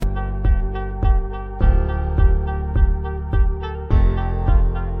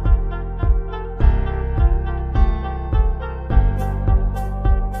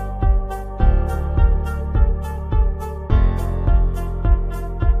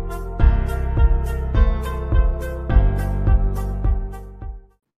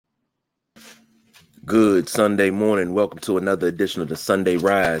Good Sunday morning. Welcome to another edition of the Sunday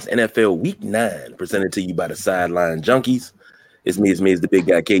Rise NFL Week 9, presented to you by the Sideline Junkies. It's me, the big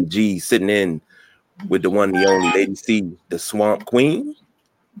guy KG, sitting in with the one, the only Lady C, the Swamp Queen,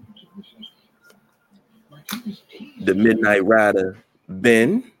 the Midnight Rider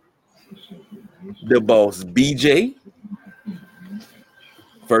Ben, the boss BJ.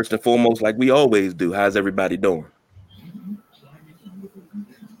 First and foremost, like we always do, how's everybody doing?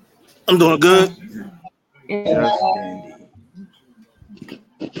 I'm doing good.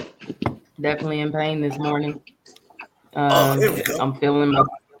 Definitely in pain this morning. Here we go. I'm feeling my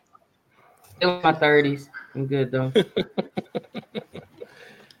 30s. I'm good though.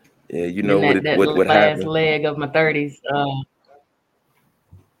 Yeah, you know what last happened. Leg of my 30s.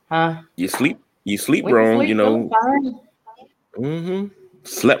 You sleep Went wrong, sleep, you know.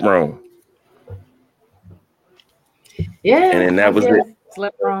 Slept wrong. Yeah, and then that was it.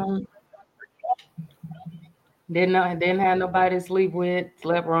 Slept wrong. Didn't have nobody to sleep with.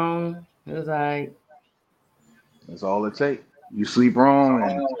 Slept wrong. It was like That's all it takes. You sleep wrong,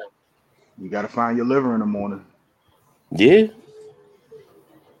 and you got to find your liver in the morning. Yeah,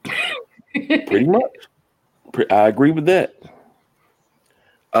 pretty much. I agree with that.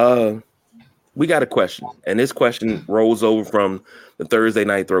 We got a question, and this question rolls over from the Thursday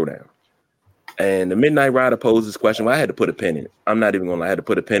night throwdown. And the Midnight Rider posed this question. Well, I had to put a pin in it. I'm not even gonna lie, I had to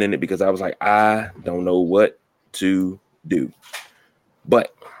put a pin in it because I was like, I don't know what to do.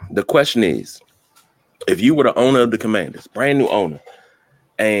 But the question is, if you were the owner of the Commanders, brand new owner,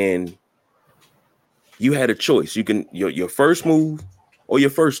 and you had a choice, you can your first move or your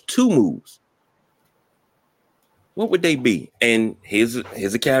first two moves, what would they be? And here's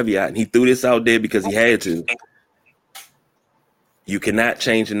a caveat, and he threw this out there because he had to. You cannot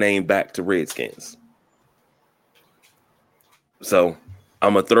change the name back to Redskins. So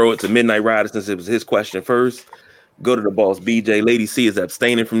I'm gonna throw it to Midnight Rider since it was his question first. Go to the boss BJ. Lady C is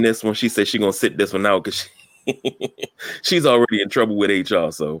abstaining from this one. She said she's gonna sit this one out because she's already in trouble with HR.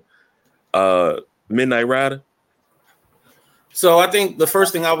 So Midnight Rider. So I think the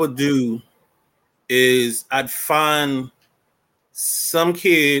first thing I would do is I'd find some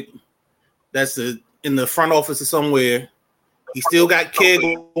kid that's in the front office or somewhere. He still got keg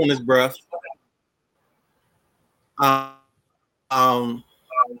on his breath.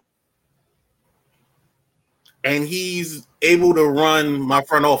 And he's able to run my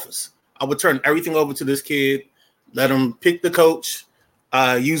front office. I would turn everything over to this kid, let him pick the coach,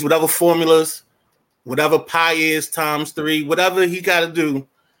 use whatever formulas, whatever pi is times 3, whatever he got to do.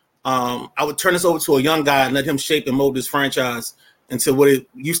 I would turn this over to a young guy and let him shape and mold this franchise into what it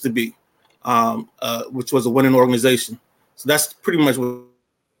used to be, which was a winning organization. So that's pretty much what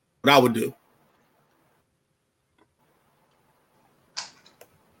I would do.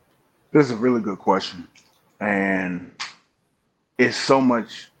 This is a really good question. And it's so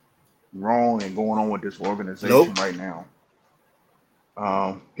much wrong and going on with this organization right now.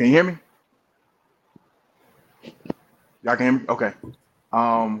 Can you hear me? Y'all can hear me? Okay.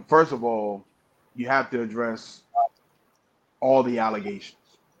 First of all, you have to address all the allegations.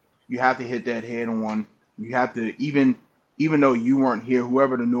 You have to hit that head on. You have to, even though you weren't here,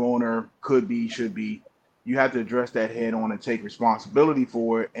 whoever the new owner could be, should be, you have to address that head on and take responsibility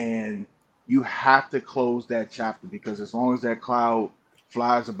for it. And you have to close that chapter, because as long as that cloud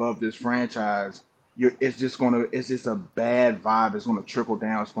flies above this franchise, it's just a bad vibe. It's going to trickle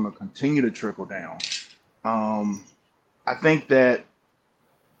down. It's going to continue to trickle down. I think that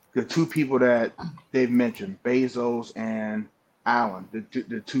the two people that they've mentioned, Bezos and Allen,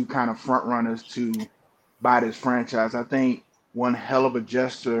 the two kind of front runners to buy this franchise, I think one hell of a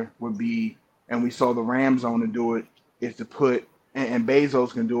gesture would be, and we saw the Rams owner do it, is to put, and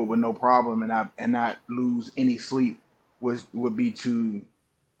Bezos can do it with no problem and not lose any sleep, would be to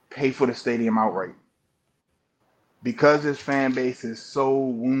pay for the stadium outright. Because this fan base is so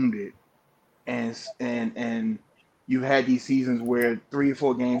wounded, and you had these seasons where 3 or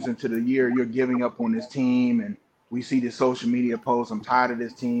 4 games into the year you're giving up on this team, and we see the social media posts, I'm tired of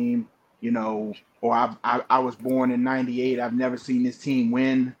this team, or I was born in '98, I've never seen this team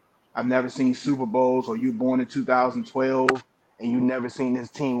win, I've never seen Super Bowls, or you born in 2012 and you've never seen this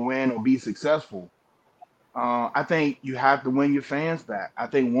team win or be successful. I think you have to win your fans back. I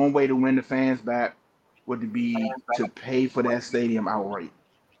think one way to win the fans back would be to pay for that stadium outright.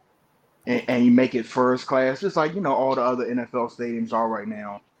 And you make it first class, just like, all the other NFL stadiums are right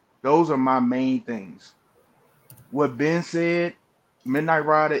now. Those are my main things. What Ben said, Midnight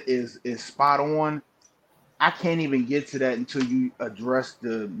Rider, is spot on. I can't even get to that until you address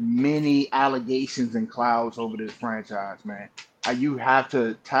the many allegations and clouds over this franchise, man. You have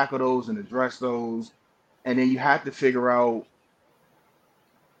to tackle those and address those. and then you have to figure out.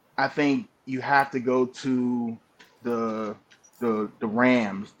 I think you have to go to the the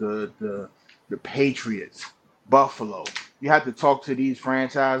Rams, the Patriots, Buffalo. You have to talk to these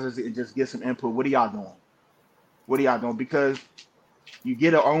franchises and just get some input. What are y'all doing? What are y'all doing? Because you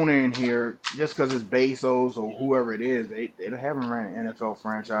get an owner in here just because it's Bezos or whoever it is, they haven't ran an NFL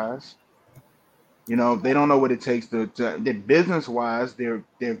franchise. You know, they don't know what it takes to business wise, they're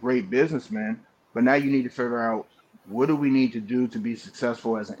great businessmen, but now you need to figure out what do we need to do to be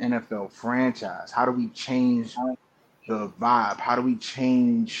successful as an NFL franchise? How do we change the vibe? How do we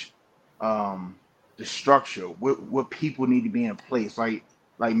change um, the structure? What people need to be in place? Like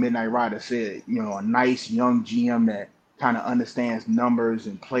Midnight Rider said, you know, a nice young GM that kind of understands numbers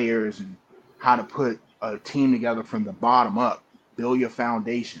and players and how to put a team together from the bottom up. Build your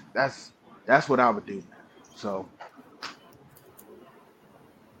foundation. That's what I would do. So,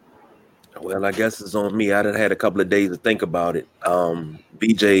 Well, I guess it's on me. I done had a couple of days to think about it.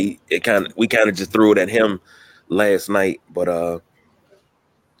 BJ, we kind of just threw it at him last night, but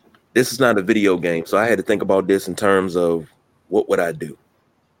this is not a video game, so I had to think about this in terms of what would I do.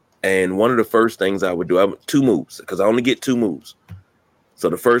 And one of the first things I would do, I would 2 moves, because I only get 2 moves. So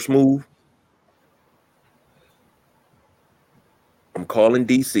the first move, I'm calling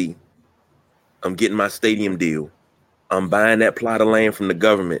DC. I'm getting my stadium deal. I'm buying that plot of land from the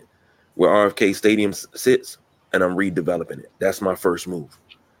government where RFK Stadium sits, and I'm redeveloping it. That's my first move.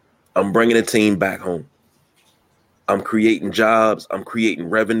 I'm bringing a team back home. I'm creating jobs. I'm creating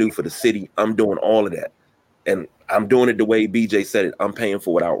revenue for the city. I'm doing all of that. And I'm doing it the way BJ said it. I'm paying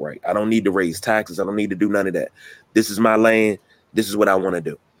for it outright. I don't need to raise taxes. I don't need to do none of that. This is my land. This is what I want to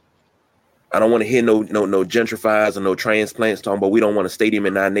do. I don't want to hear no gentrifiers or no transplants talking about we don't want a stadium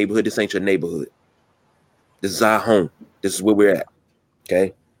in our neighborhood. This ain't your neighborhood. This is our home. This is where we're at.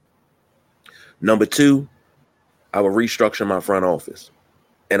 Okay. Number 2, I would restructure my front office.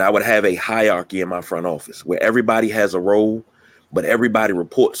 And I would have a hierarchy in my front office where everybody has a role, but everybody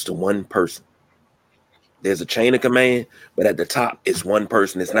reports to one person. There's a chain of command, but at the top, it's one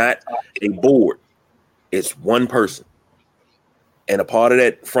person. It's not a board. It's one person. And a part of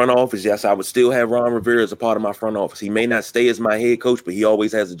that front office, yes, I would still have Ron Rivera as a part of my front office. He may not stay as my head coach, but he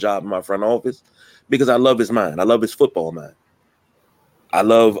always has a job in my front office because I love his mind. I love his football mind. I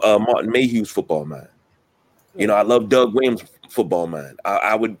love Martin Mayhew's football mind. You know, I love Doug Williams' football mind.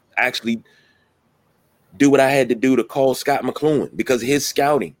 I would actually do what I had to do to call Scott McLuhan because his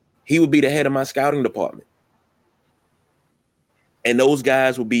scouting, he would be the head of my scouting department. And those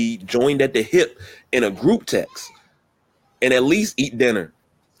guys would be joined at the hip in a group text and at least eat dinner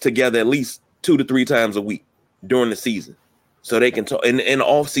together at least 2 to 3 times a week during the season. So they can talk in the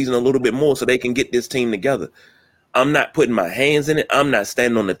off season a little bit more so they can get this team together. I'm not putting my hands in it. I'm not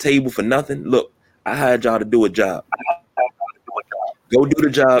standing on the table for nothing. Look, I hired y'all to do a job. Go do the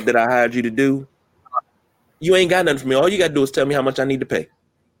job that I hired you to do. You ain't got nothing for me. All you got to do is tell me how much I need to pay.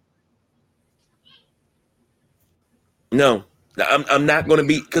 No, I'm not going to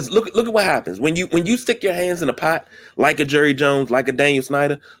be, because look at what happens when you stick your hands in a pot like a Jerry Jones, like a Daniel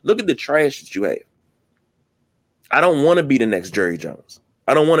Snyder. Look at the trash that you have. I don't want to be the next Jerry Jones.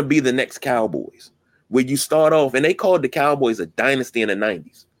 I don't want to be the next Cowboys, where you start off, and they called the Cowboys a dynasty in the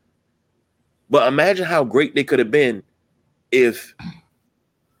 90s. But imagine how great they could have been if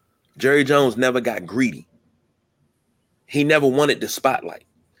Jerry Jones never got greedy. He never wanted the spotlight.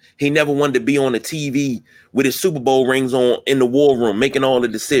 He never wanted to be on the TV with his Super Bowl rings on in the war room, making all the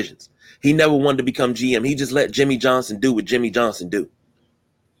decisions. He never wanted to become GM. He just let Jimmy Johnson do what Jimmy Johnson do.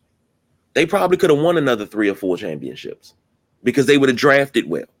 They probably could have won another 3 or 4 championships because they would have drafted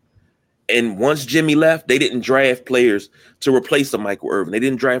well. And once Jimmy left, they didn't draft players to replace a Michael Irvin. They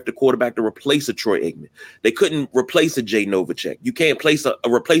didn't draft a quarterback to replace a Troy Aikman. They couldn't replace a Jay Novacek. You can't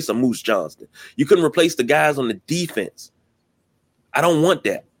replace a Moose Johnston. You couldn't replace the guys on the defense. I don't want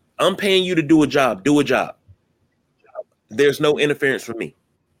that. I'm paying you to do a job. Do a job. There's no interference from me.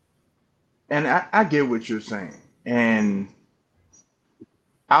 and I get what you're saying. And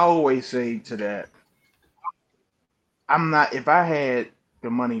I always say to that, if I had the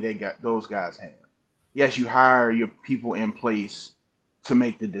money those guys have, yes, you hire your people in place to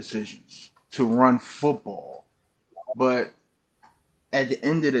make the decisions, to run football. But at the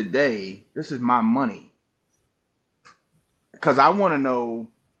end of the day, this is my money. Because I want to know,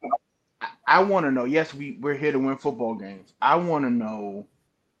 yes, we're here to win football games. I want to know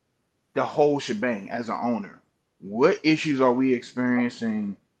the whole shebang as an owner. What issues are we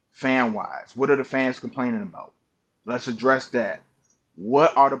experiencing fan-wise? What are the fans complaining about? Let's address that.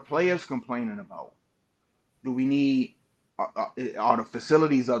 What are the players complaining about? Do we need, are the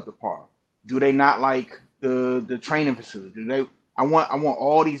facilities up to par? Do they not like the training facility? I want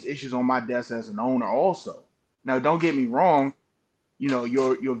all these issues on my desk as an owner also. Now, don't get me wrong,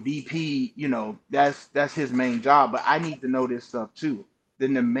 your VP, that's his main job, but I need to know this stuff too.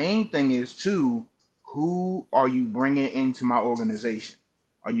 Then the main thing is too, who are you bringing into my organization?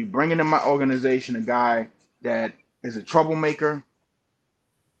 Are you bringing in my organization a guy that is a troublemaker,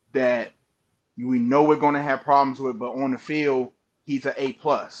 that we know we're going to have problems with, but on the field he's an A+?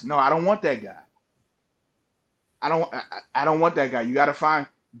 No, I don't want that guy. I don't want that guy. You got to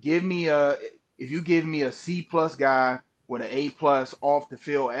if you give me a C+ guy with an A+ off the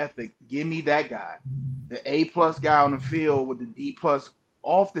field ethic, give me that guy. The A+ guy on the field with the D+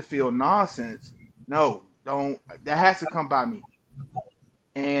 off the field nonsense. No, don't. That has to come by me.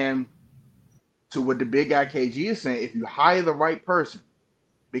 And to what the big guy KG is saying, if you hire the right person,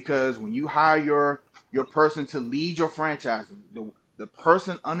 because when you hire your person to lead your franchise, the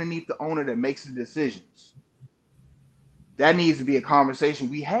person underneath the owner that makes the decisions, that needs to be a conversation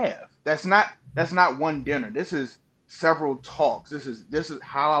we have. That's not one dinner. This is several talks. This is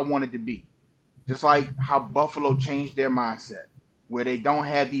how I want it to be. Just like how Buffalo changed their mindset, where they don't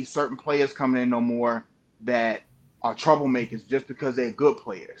have these certain players coming in no more that are troublemakers just because they're good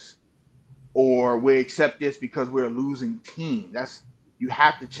players, or we accept this because we're a losing team. You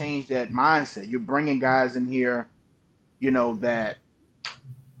have to change that mindset. You're bringing guys in here, that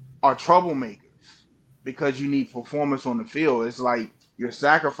are troublemakers because you need performance on the field. It's like you're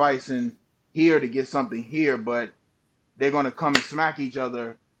sacrificing here to get something here, but they're going to come and smack each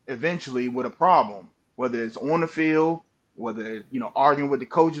other eventually with a problem, whether it's on the field, whether arguing with the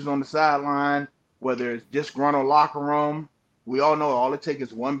coaches on the sideline, whether it's disgruntled locker room. We all know all it takes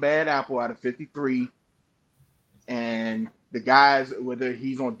is one bad apple out of 53, and the guys, whether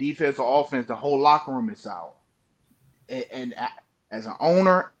he's on defense or offense, the whole locker room is sour. And as an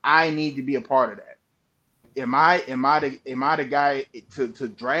owner, I need to be a part of that. Am I the guy to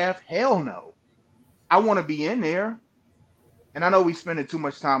draft? Hell no. I want to be in there. And I know we're spending too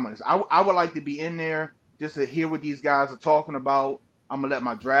much time on this. I would like to be in there just to hear what these guys are talking about. I'm gonna let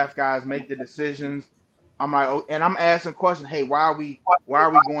my draft guys make the decisions. I'm like, and I'm asking questions. Hey, why are we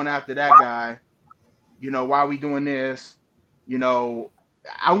going after that guy? Why are we doing this?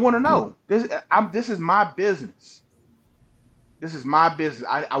 I want to know. This is my business. This is my business.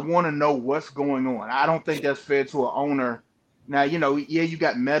 I want to know what's going on. I don't think that's fair to an owner. Now, you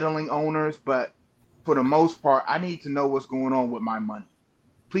got meddling owners, but for the most part, I need to know what's going on with my money.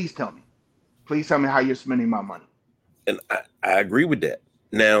 Please tell me. Please tell me how you're spending my money. And I agree with that.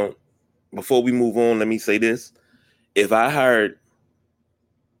 Now, before we move on, let me say this. If I hired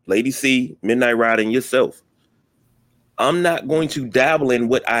Lady C, Midnight Rider, and yourself, I'm not going to dabble in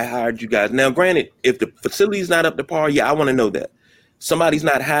what I hired you guys. Now, granted, if the facility's not up to par, yeah, I want to know that. Somebody's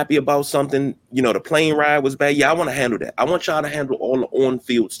not happy about something, the plane ride was bad. Yeah, I want to handle that. I want y'all to handle all the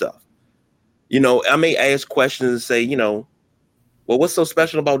on-field stuff. I may ask questions and say, well, what's so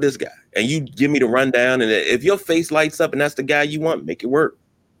special about this guy? And you give me the rundown. And if your face lights up and that's the guy you want, make it work.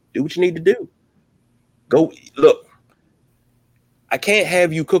 Do what you need to do. Go look. I can't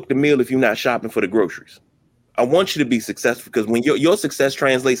have you cook the meal if you're not shopping for the groceries. I want you to be successful because when your success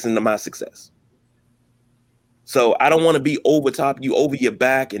translates into my success. So I don't want to be over your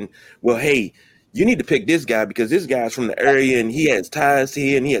back and, well, hey, you need to pick this guy because this guy's from the area and he has ties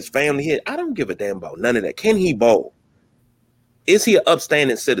here and he has family here. I don't give a damn about none of that. Can he bowl? Is he an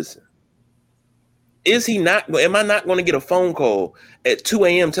upstanding citizen? Is he not? Am I not going to get a phone call at 2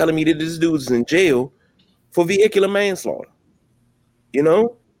 a.m. telling me that this dude is in jail for vehicular manslaughter?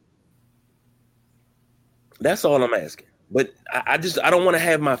 That's all I'm asking. But I don't want to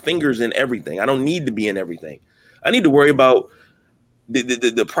have my fingers in everything. I don't need to be in everything. I need to worry about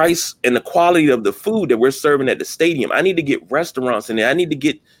the price and the quality of the food that we're serving at the stadium. I need to get restaurants in there. I need to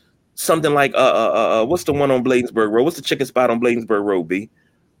get something like what's the one on Bladensburg Road? What's the chicken spot on Bladensburg Road, B?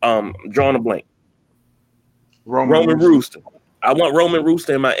 Drawing a blank. Roman Rooster. I want Roman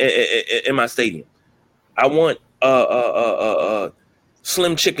Rooster in my stadium. I want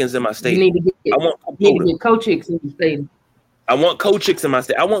Slim Chickens in my stadium. You need to get Co-Chicks in the stadium. I want Co-Chicks in my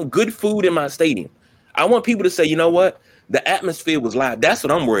stadium. I want good food in my stadium. I want people to say, you know what? The atmosphere was live. That's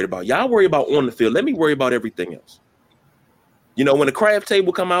what I'm worried about. Y'all worry about on the field. Let me worry about everything else. When the craft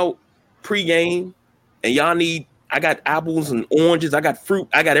table come out pre-game and y'all need, I got apples and oranges. I got fruit.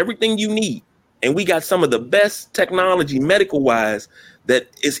 I got everything you need. And we got some of the best technology medical-wise that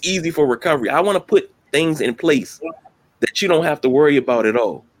is easy for recovery. I want to put things in place that you don't have to worry about at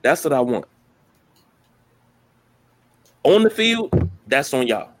all. That's what I want. On the field, that's on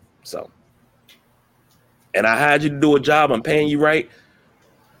y'all. So, and I hired you to do a job. I'm paying you right.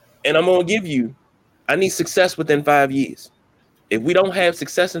 And I'm going to give you, I need success within 5 years. If we don't have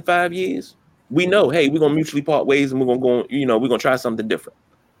success in 5 years, we know, hey, we're gonna mutually part ways and we're gonna go, we're gonna try something different.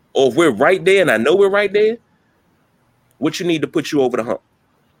 Or if we're right there and I know we're right there, what you need to put you over the hump?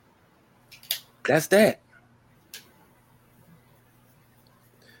 That's that.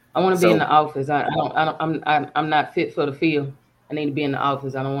 I want to be in the office. I'm not fit for the field. I need to be in the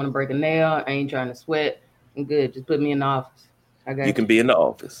office. I don't want to break a nail. I ain't trying to sweat. I'm good. Just put me in the office. You can be in the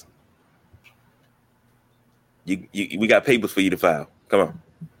office. We got papers for you to file. Come on,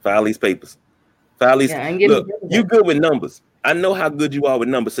 file these papers. File these. Yeah, look, you good with numbers. I know how good you are with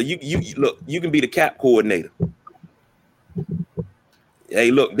numbers. So you look. You can be the cap coordinator.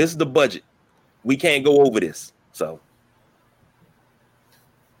 Hey, look, this is the budget. We can't go over this. So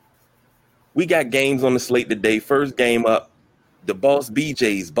we got games on the slate today. First game up, the Boss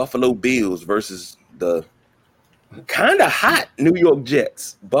BJ's Buffalo Bills versus the kind of hot New York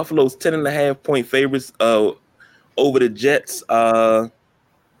Jets. Buffalo's 10.5-point favorites over the Jets. No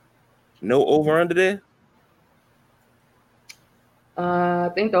over under there. I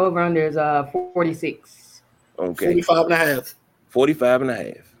think the over under is 46. Okay. 45.5.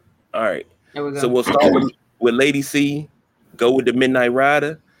 45.5. All right. There we go. So we'll start with Lady C, go with the Midnight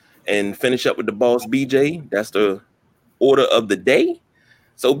Rider, and finish up with the Boss BJ. That's the order of the day.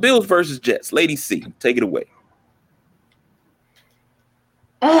 So Bills versus Jets. Lady C, take it away.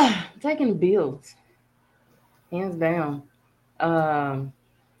 Taking the Bills, hands down. The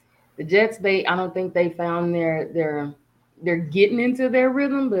Jets, I don't think they found they're getting into their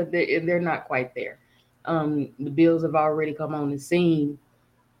rhythm, but they're not quite there. The Bills have already come on the scene,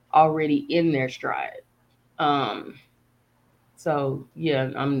 already in their stride. So yeah,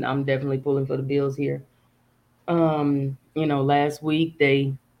 I'm definitely pulling for the Bills here. Last week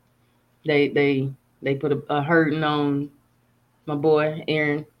they put a hurting on my boy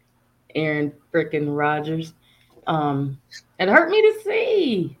Aaron freaking Rodgers. It hurt me to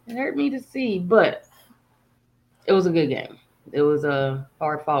see, but it was a good game. It was a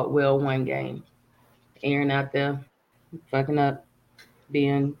hard-fought, well-won game. Aaron out there fucking up,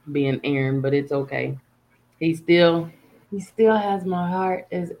 being Aaron, but it's okay. He still has my heart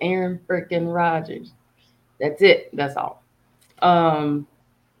as Aaron freaking Rodgers. That's it. That's all. But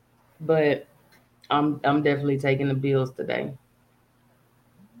I'm definitely taking the Bills today.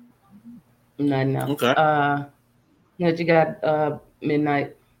 Nothing else. Okay. What you got,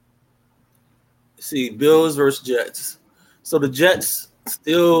 Midnight? See, Bills versus Jets. So the Jets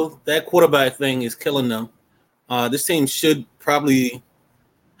still, that quarterback thing is killing them. This team should probably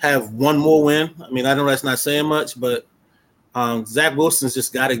have one more win. I mean, I know that's not saying much, but Zach Wilson's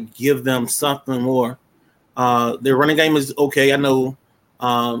just got to give them something more. Their running game is okay. I know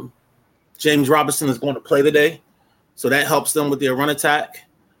James Robinson is going to play today, so that helps them with their run attack.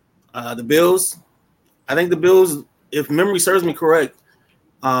 The Bills, I think the Bills, if memory serves me correct,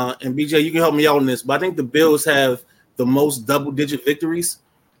 and BJ, you can help me out on this, but I think the Bills have the most double-digit victories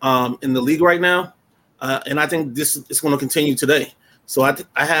in the league right now, and I think this is going to continue today. So I'm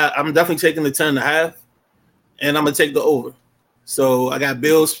definitely taking the 10.5, and I'm going to take the over. So I got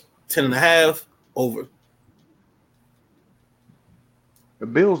Bills 10.5 over. The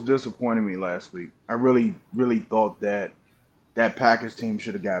Bills disappointed me last week. I really, really thought that Packers team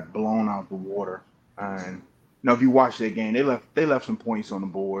should have got blown out the water. And if you watch that game, they left some points on the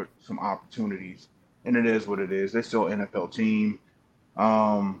board, some opportunities, and it is what it is. They're still an NFL team.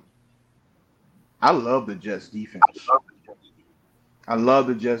 I love the Jets defense.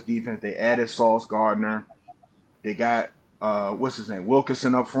 They added Sauce Gardner. They got what's his name?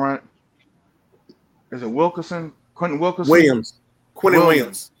 Wilkinson up front. Is it Wilkinson? Quentin Wilkinson? Quentin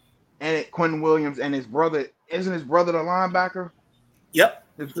Williams. And Quentin Williams and his brother. Isn't his brother the linebacker? Yep.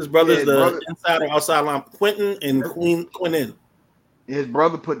 His brother's inside or outside line. Quentin and Quentin. His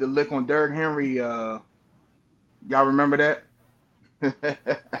brother put the lick on Derrick Henry. Y'all remember that?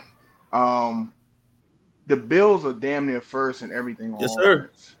 The Bills are damn near first in everything. Yes, sir.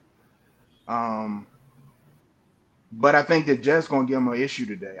 But I think the Jets gonna give them an issue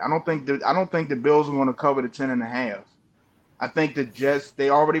today. I don't think the Bills are gonna cover the 10.5. I think the Jets, they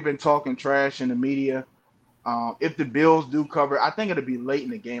already been talking trash in the media. If the Bills do cover, I think it'll be late in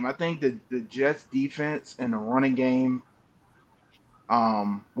the game. I think that the Jets defense and the running game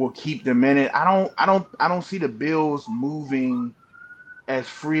will keep them in it. I don't see the Bills moving as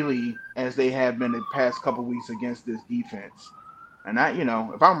freely as they have been the past couple weeks against this defense. And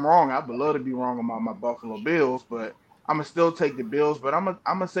if I'm wrong, I would love to be wrong about my Buffalo Bills, but I'm gonna still take the Bills. But I'm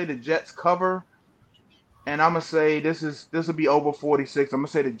gonna say the Jets cover, and I'm gonna say this will be over 46. I'm gonna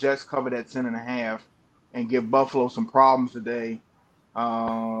say the Jets cover that 10.5 and give Buffalo some problems today.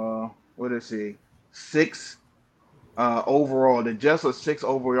 What is he? six overall. The Jets are 6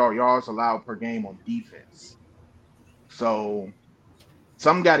 overall yards allowed per game on defense. So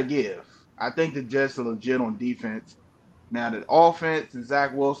some got to give. I think the Jets are legit on defense. Now the offense and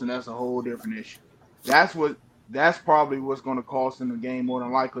Zach Wilson, that's a whole different issue. That's probably what's going to cost them the game more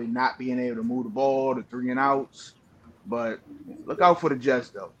than likely, not being able to move the ball, the 3 and outs. But look out for the Jets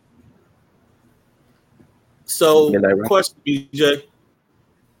though. So, question, BJ.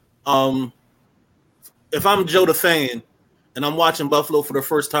 If I'm Joe the fan and I'm watching Buffalo for the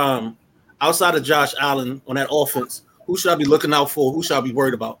first time, outside of Josh Allen on that offense, who should I be looking out for? Who should I be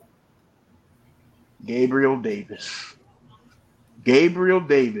worried about? Gabriel Davis. Gabriel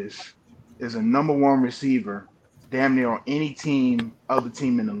Davis is a number 1 receiver damn near on any other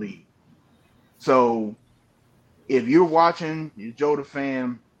team in the league. So if you're watching, you're Joe the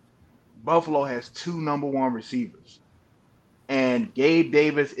fan, Buffalo has 2 number 1 receivers. And Gabe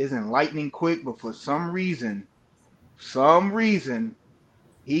Davis isn't lightning quick, but for some reason,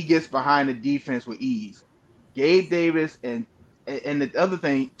 he gets behind the defense with ease. Gabe Davis and the other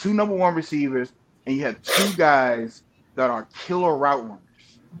thing, 2 number 1 receivers, and you have 2 guys that are killer route runners.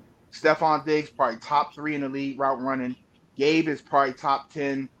 Stephon Diggs probably top 3 in the league route running. Gabe is probably top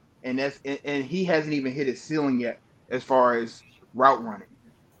 10, and he hasn't even hit his ceiling yet as far as route running.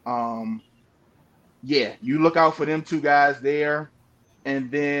 Yeah, you look out for them 2 guys there,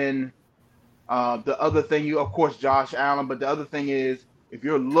 and then the other thing, of course, Josh Allen. But the other thing is, if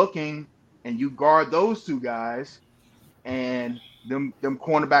you're looking and you guard those 2 guys, and them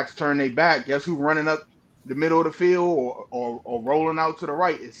cornerbacks turn their back, guess who's running up the middle of the field or rolling out to the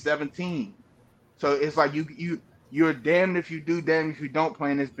right? It's 17. So it's like you're damned if you do, damned if you don't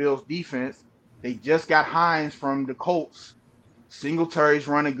playing this Bills defense. They just got Hines from the Colts. Singletary's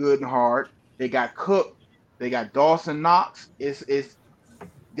running good and hard. They got Cook. They got Dawson Knox. They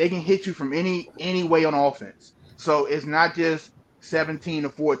can hit you from any way on offense. So it's not just 17 to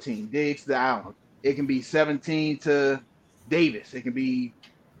 14, Diggs to Allen. It can be 17 to Davis. It can be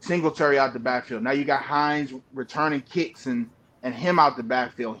Singletary out the backfield. Now you got Hines returning kicks and him out the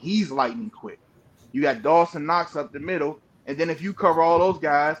backfield. He's lightning quick. You got Dawson Knox up the middle. And then if you cover all those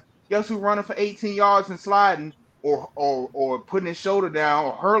guys, guess who's running for 18 yards and sliding or putting his shoulder down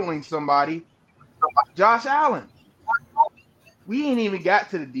or hurling somebody? Josh Allen. We ain't even got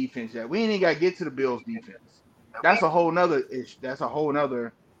to the defense yet. We ain't even got to get to the Bills defense. That's a whole nother issue. That's a whole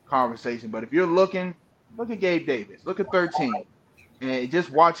nother conversation. But if you're looking, look at Gabe Davis. Look at 13. And just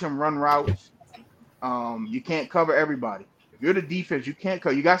watch him run routes. You can't cover everybody. If you're the defense, you can't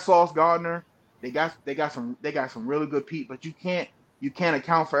cover. You got Sauce Gardner. They got some really good people, but you can't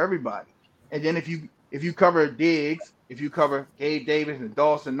account for everybody. And then if you cover Diggs, if you cover Gabe Davis and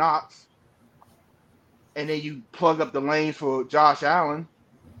Dawson Knox, and then you plug up the lanes for Josh Allen,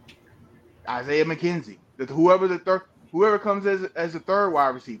 Isaiah McKenzie, whoever comes as the 3rd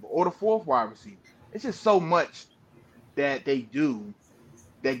wide receiver or the 4th wide receiver. It's just so much that they do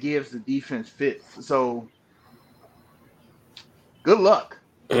that gives the defense fits. So good luck.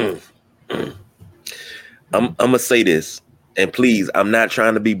 I'm gonna say this, and please, I'm not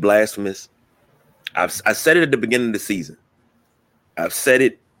trying to be blasphemous. I said it at the beginning of the season. I've said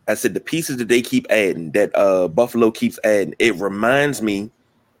it. I said the pieces that they keep adding, that Buffalo keeps adding, it reminds me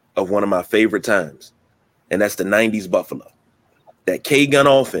of one of my favorite times, and that's the 90s Buffalo. That K-gun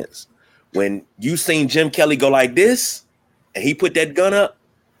offense. When you seen Jim Kelly go like this, and he put that gun up,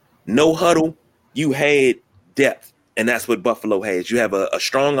 no huddle, you had depth, and that's what Buffalo has. You have a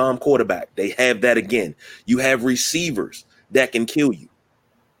strong arm quarterback. They have that again. You have receivers that can kill you.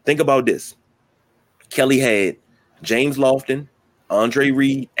 Think about this. Kelly had James Lofton, Andre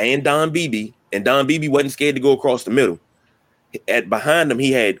Reed, and Don Beebe, and Don Beebe wasn't scared to go across the middle. Behind him,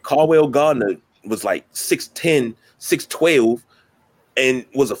 he had Carwell Gardner, was like 6'10", 6'12", and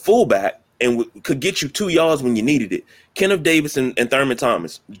was a fullback and could get you 2 yards when you needed it. Kenneth Davis and Thurman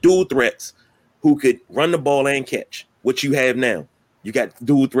Thomas, dual threats who could run the ball and catch. What you have now, you got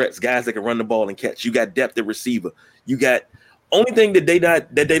dual threats, guys that can run the ball and catch. You got depth at receiver. You got only thing that they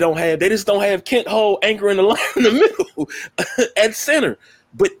don't have, they just don't have Kent Hull anchoring the line in the middle at center.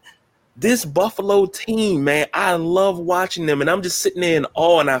 But this Buffalo team, man, I love watching them, and I'm just sitting there in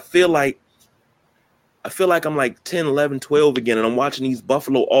awe, and I feel like I'm like 10, 11, 12 again, and I'm watching these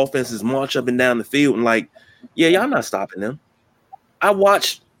Buffalo offenses march up and down the field, and like, yeah, y'all not stopping them. I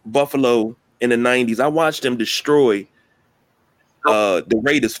watched Buffalo in the 90s. I watched them destroy the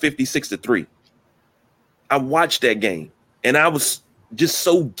Raiders 56-3. I watched that game, and I was just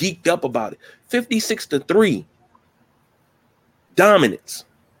so geeked up about it. 56-3. Dominance.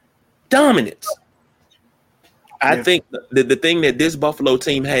 I think the thing that this Buffalo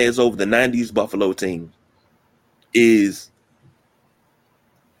team has over the 90s Buffalo team is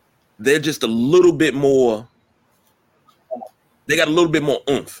they're just a little bit more. They got a little bit more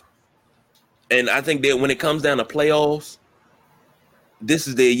oomph. And I think that when it comes down to playoffs, this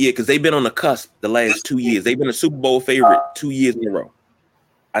is their year because they've been on the cusp the last 2 years. They've been a Super Bowl favorite 2 years in a row.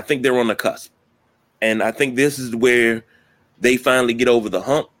 I think they're on the cusp. And I think this is where they finally get over the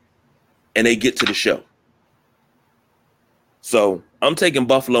hump and they get to the show. So I'm taking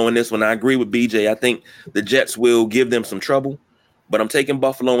Buffalo in this one. I agree with BJ. I think the Jets will give them some trouble, but I'm taking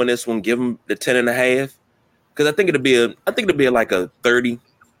Buffalo in this one. Give them the 10.5 because I think it'll be like a 30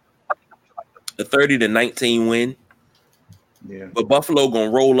 to 19 win. Yeah. But Buffalo gonna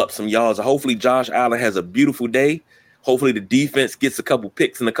roll up some yards. Hopefully Josh Allen has a beautiful day. Hopefully the defense gets a couple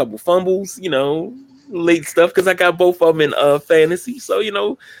picks and a couple fumbles. Late stuff because I got both of them in fantasy.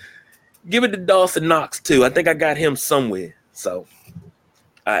 So give it to Dawson Knox too. I think I got him somewhere. So,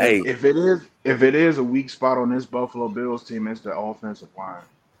 if it is a weak spot on this Buffalo Bills team, it's the offensive line,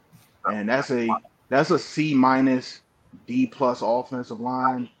 and that's a C-, D+ offensive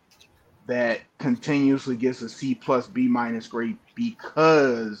line that continuously gets a C+, B- grade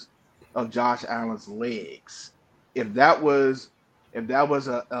because of Josh Allen's legs. If that was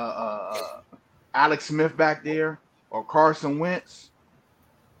a Alex Smith back there or Carson Wentz,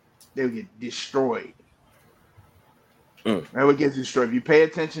 they would get destroyed. They would get destroyed. If you pay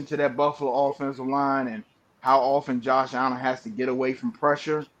attention to that Buffalo offensive line and how often Josh Allen has to get away from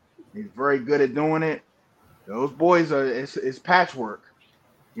pressure, he's very good at doing it. Those boys it's patchwork,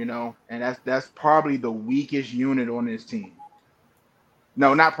 and that's probably the weakest unit on this team.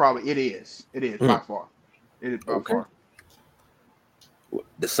 No, not probably. It is by far. It is by far.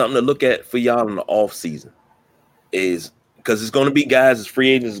 There's something to look at for y'all in the off season is because it's going to be guys as free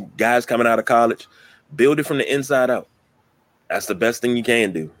agents, guys coming out of college. Build it from the inside out. That's the best thing you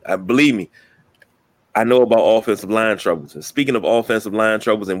can do. Believe me, I know about offensive line troubles. And speaking of offensive line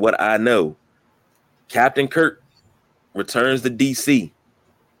troubles and what I know, Captain Kirk returns to DC.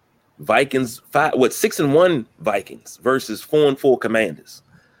 Vikings 6-1 Vikings versus 4-4 Commanders.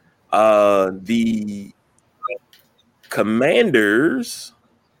 The Commanders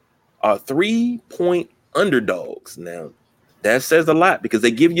are 3-point underdogs. Now, that says a lot because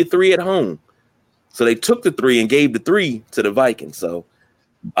they give you 3 at home. So they took the 3 and gave the 3 to the Vikings. So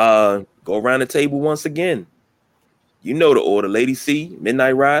go around the table once again. You know the order. Lady C,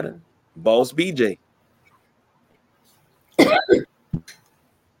 Midnight Rider, Boss BJ.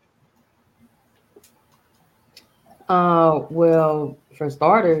 Well, for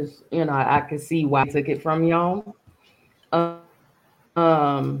starters, I could see why I took it from y'all.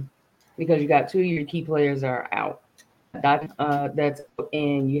 Because you got 2 of your key players are out. That's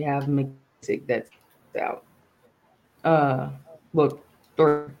and you have McKissick that's out. So with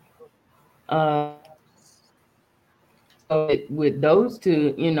those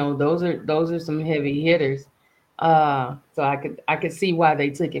two, those are some heavy hitters. So I could see why they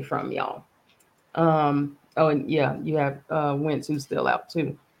took it from y'all. And yeah, you have Wentz who's still out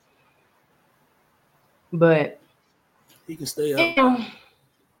too. But he can stay out.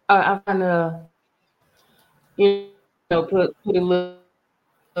 I kind of put a little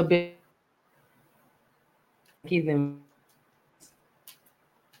bit even.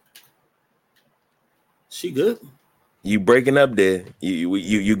 She good? You breaking up there?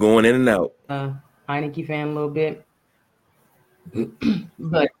 You going in and out? Heineke fan a little bit,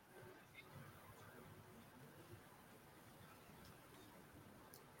 but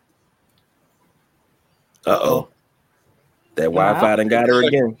that Wi-Fi done got her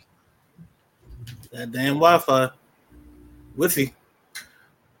again. That damn Wi-Fi. Whiffy.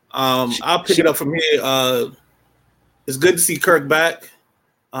 I'll pick it up from here. It's good to see Kirk back.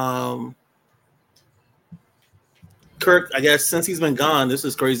 Kirk, I guess since he's been gone, this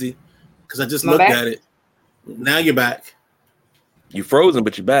is crazy because I just looked at it. Now you're back. You frozen,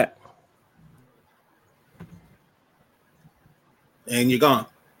 but you're back. And you're gone.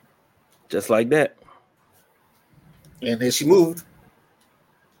 Just like that. And then she moved.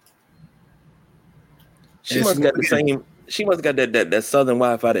 She must got the same. She must got that Southern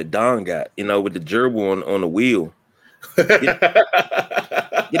Wi-Fi that Don got, with the gerbil on the wheel. Get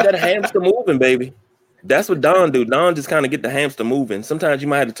that hamster moving, baby. That's what Don do. Don just kind of get the hamster moving. Sometimes you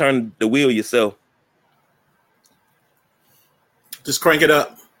might have to turn the wheel yourself. Just crank it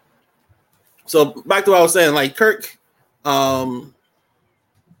up. So back to what I was saying, like Kirk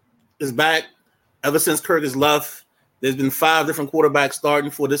is back. Ever since Kirk has left, there's been 5 different quarterbacks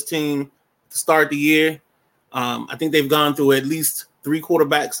starting for this team to start the year. I think they've gone through at least 3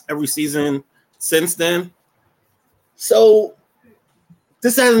 quarterbacks every season since then. So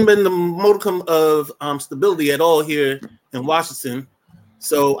this hasn't been the modicum of stability at all here in Washington.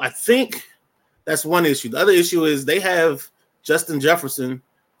 So I think that's one issue. The other issue is they have Justin Jefferson,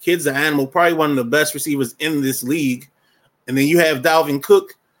 kid's an animal, probably one of the best receivers in this league. And then you have Dalvin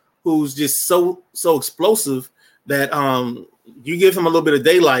Cook, who's just so explosive that you give him a little bit of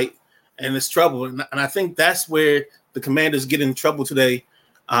daylight and it's trouble. And I think that's where the Commanders get in trouble today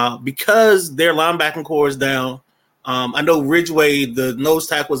because their linebacking core is down. I know Ridgeway, the nose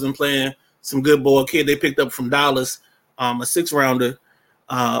tackle, wasn't playing some good ball, kid they picked up from Dallas, a 6-rounder.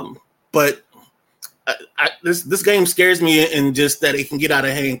 But this game scares me in just that it can get out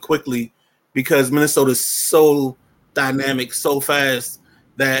of hand quickly because Minnesota's so dynamic, so fast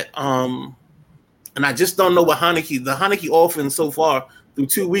that and I just don't know what the Heineke offense so far through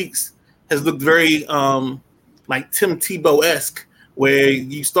 2 weeks has looked very like Tim Tebow-esque, where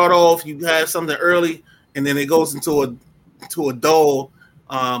you start off, you have something early, and then it goes into a dull.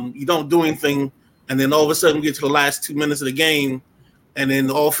 You don't do anything, and then all of a sudden you get to the last 2 minutes of the game, and then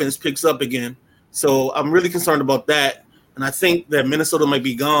the offense picks up again. So I'm really concerned about that, and I think that Minnesota might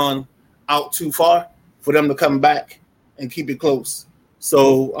be gone out too far for them to come back and keep it close.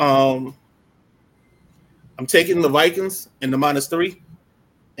 So I'm taking the Vikings in the -3,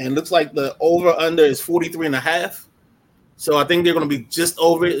 and it looks like the over-under is 43.5. So I think they're going to be just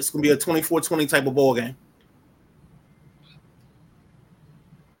over it. It's going to be a 24-20 type of ball game.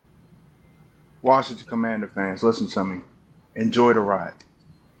 Washington Commander fans, listen to me. Enjoy the ride.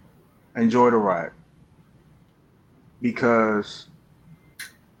 Enjoy the ride. Because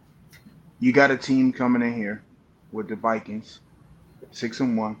you got a team coming in here with the Vikings,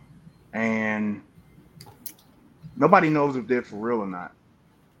 6-1, and nobody knows if they're for real or not.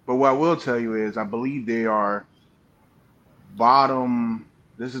 But what I will tell you is I believe they are bottom,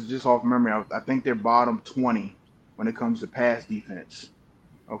 this is just off memory, I think they're bottom 20 when it comes to pass defense.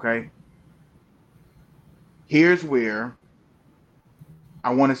 Okay? Here's where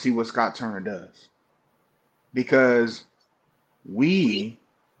I want to see what Scott Turner does. Because we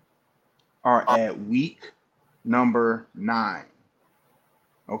are at week number 9.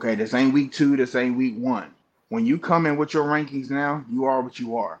 Okay, this ain't week 2, this ain't week 1. When you come in with your rankings now, you are what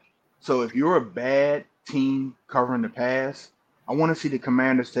you are. So if you're a bad team covering the pass, I want to see the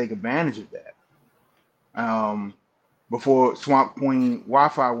Commanders take advantage of that. Before Swamp Queen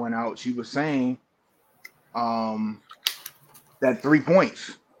Wi-Fi went out, she was saying that 3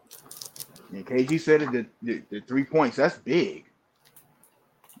 points. And KG said it, the 3 points, that's big.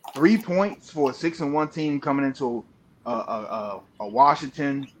 3 points for a 6-1 team coming into a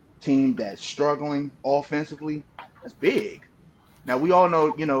Washington team that's struggling offensively, that's big. Now we all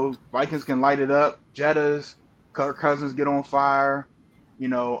know, Vikings can light it up. Jettas, Kirk Cousins get on fire. Do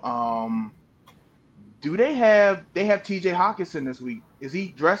they have TJ Hawkinson this week? Is he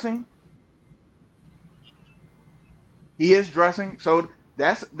dressing? He is dressing. So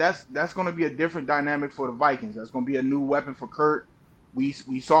that's going to be a different dynamic for the Vikings. That's going to be a new weapon for Kurt. We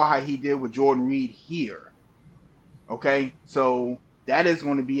saw how he did with Jordan Reed here. Okay, so that is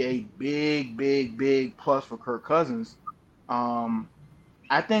going to be a big plus for Kirk Cousins.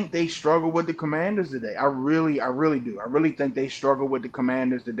 I think they struggle with the Commanders today. I really do. I really think they struggle with the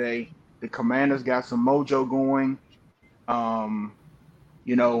Commanders today. The Commanders got some mojo going. I'm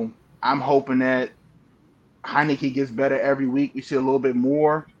hoping that Heineke gets better every week. We see a little bit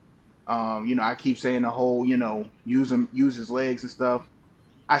more. I keep saying the whole, use his legs and stuff.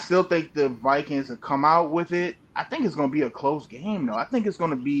 I still think the Vikings will come out with it. I think it's going to be a close game, though. I think it's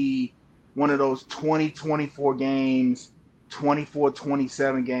going to be one of those 20-24 games,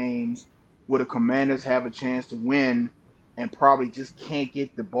 24-27 games where the Commanders have a chance to win and probably just can't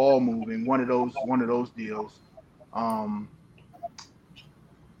get the ball moving. One of those deals.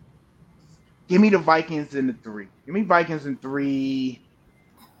 Give me the Vikings in the 3. Give me Vikings in 3.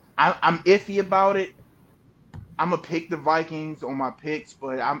 I'm iffy about it. I'm going to pick the Vikings on my picks,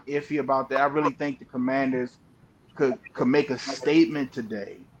 but I'm iffy about that. I really think the Commanders could make a statement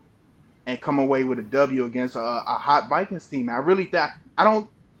today and come away with a W against a hot Vikings team. I really think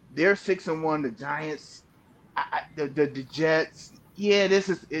they're 6-1. The Giants, the Jets. Yeah, this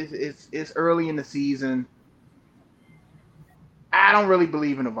is early in the season. I don't really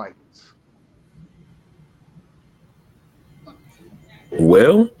believe in the Vikings.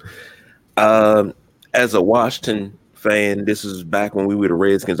 Well, as a Washington fan, this is back when we were the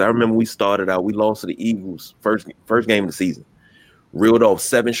Redskins. I remember we started out, we lost to the Eagles first game of the season. Reeled off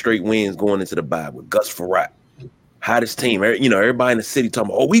 7 straight wins going into the bye with Gus Frerotte. Hottest team. Everybody in the city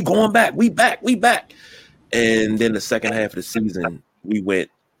talking about, we going back, we back. And then the second half of the season, we went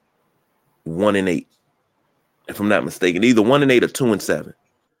 1-8. if I'm not mistaken, either 1-8 or 2-7.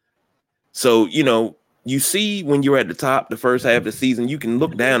 So, you see when you're at the top the first half of the season, you can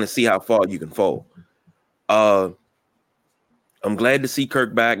look down and see how far you can fall. I'm glad to see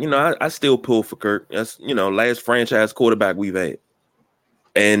Kirk back. I still pull for Kirk. That's, last franchise quarterback we've had.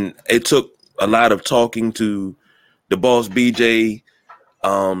 And it took a lot of talking to the boss, BJ,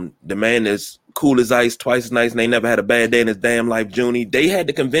 the man that's cool as ice, twice as nice, and they never had a bad day in his damn life, Junie. They had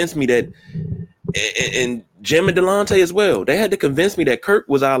to convince me that, and Jim and Delonte as well, they had to convince me that Kirk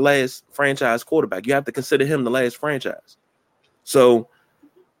was our last franchise quarterback. You have to consider him the last franchise. So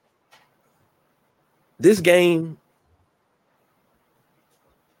this game,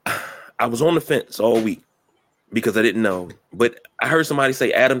 I was on the fence all week because I didn't know. But I heard somebody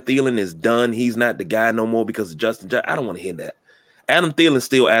say Adam Thielen is done. He's not the guy no more because of Justin. I don't want to hear that. Adam Thielen's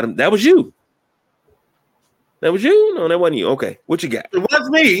still Adam. That was you. That was you? No, that wasn't you. Okay. What you got? It was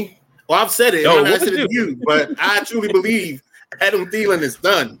me. Well, I've said it. No, I said it to you, but I truly believe Adam Thielen is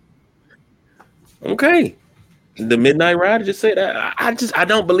done. Okay. The Midnight Rider just said that. I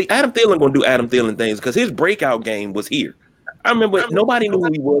don't believe Adam Thielen gonna do Adam Thielen things because his breakout game was here. I remember nobody knew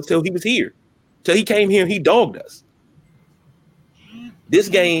who he was till he was here. Till he came here and he dogged us. This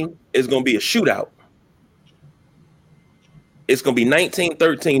game is gonna be a shootout. It's gonna be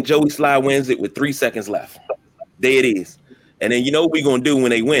 19-13. Joey Sly wins it with 3 seconds left. There it is. And then you know what we're gonna do when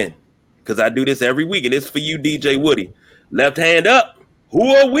they win. Because I do this every week, and it's for you, DJ Woody. Left hand up. Who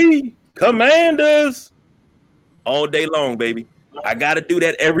are we? Commanders. All day long, baby. I got to do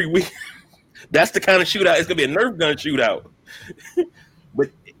that every week. That's the kind of shootout. It's going to be a Nerf gun shootout. But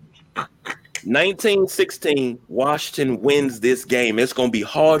 19-16, Washington wins this game. It's going to be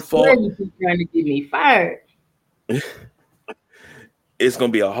hard fought. You keep trying to get me fired. It's going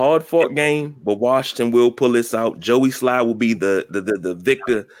to be a hard fought game, but Washington will pull this out. Joey Sly will be the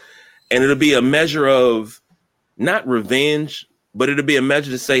victor. And it'll be a measure of not revenge, but it'll be a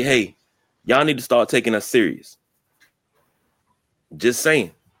measure to say, hey, y'all need to start taking us serious. Just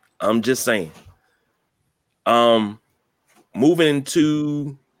saying. I'm just saying. Moving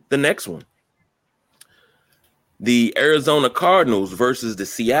into the next one. The Arizona Cardinals versus the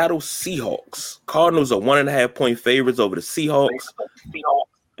Seattle Seahawks. Cardinals are 1.5-point favorites over the Seahawks.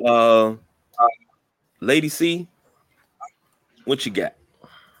 Lady C, what you got?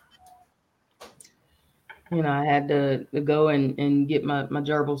 I had to go and get my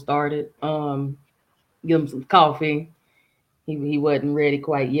gerbil started. Give him some coffee. He wasn't ready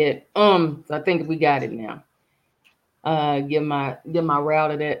quite yet. So I think we got it now. Give my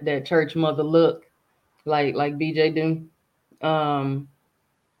router that church mother look like BJ do.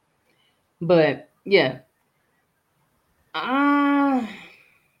 But yeah. I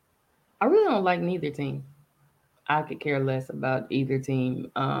really don't like neither team. I could care less about either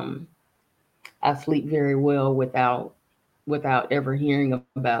team. I sleep very well without ever hearing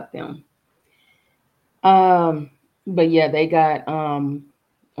about them. But yeah, they got on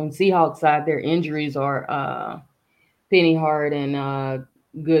Seahawks side, their injuries are Penny Hart and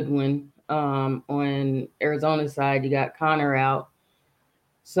Goodwin. On Arizona's side, you got Connor out.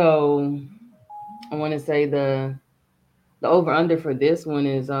 So I want to say the over under for this one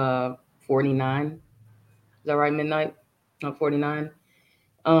is 49. Is that right, Midnight? 49.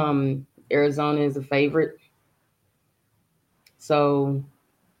 Arizona is a favorite. So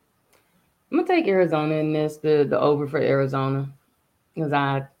I'm gonna take Arizona in this, the over for Arizona. Because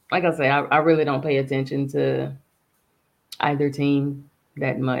I really don't pay attention to either team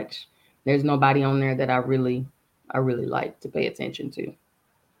that much. There's nobody on there that I really like to pay attention to.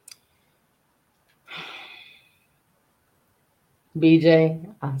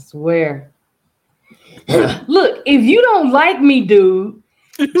 BJ, I swear. Look, if you don't like me, dude,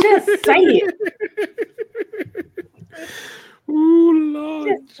 just say it. Ooh,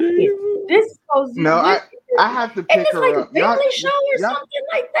 Lord Jesus. This is supposed to I have to pick her up. A family show or something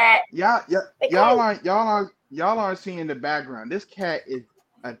like that. Y'all aren't seeing the background. This cat is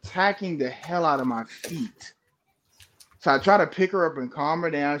attacking the hell out of my feet. So I try to pick her up and calm her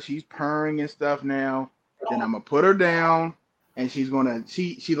down. She's purring and stuff now. Then I'm gonna put her down, and she's gonna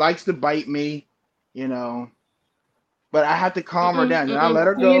she likes to bite me, But I have to calm her down. And I let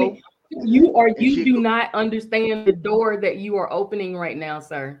her go. You do not understand the door that you are opening right now,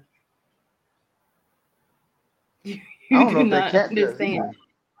 sir. You do not understand.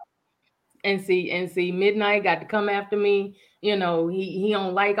 And see, Midnight got to come after me. He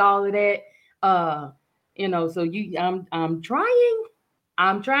don't like all of that. So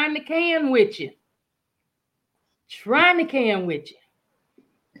I'm trying to can with you.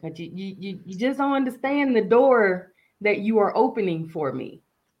 But you just don't understand the door that you are opening for me.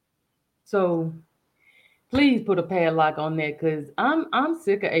 So Please put a padlock on that because I'm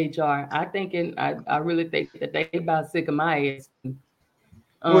sick of HR. I really think that they about sick of my ass.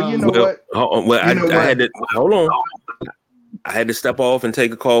 Well, you know Well, what? I, You know I what? had to hold on. I had to step off and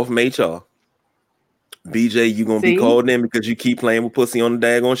take a call from HR. BJ, you gonna be See? called in because you keep playing with pussy on the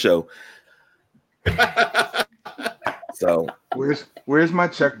daggone show. So, Where's my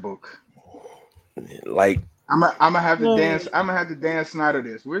checkbook? like, I'm gonna have to dance. I'm gonna have to dance Snyder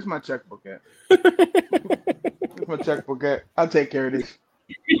this. Where's my checkbook at? Where's my checkbook at? I'll take care of this.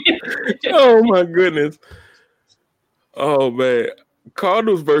 oh my goodness. Oh man,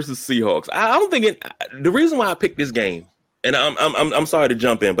 Cardinals versus Seahawks. I don't think it. The reason why I picked this game, and I'm sorry to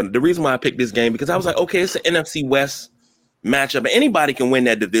jump in, but the reason why I picked this game because I was like, okay, it's an NFC West matchup, and anybody can win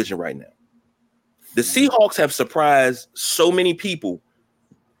that division right now. The Seahawks have surprised so many people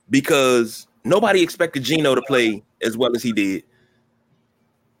because nobody expected Geno to play as well as he did.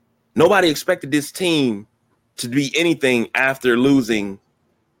 Nobody expected this team to be anything after losing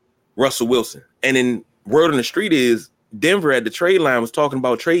Russell Wilson. And then word on the street is Denver at the trade line was talking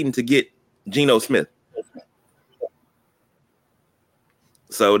about trading to get Geno Smith.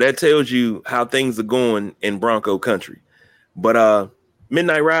 So that tells you how things are going in Bronco country. But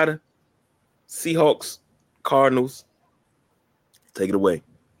Midnight Rider, Seahawks, Cardinals, take it away.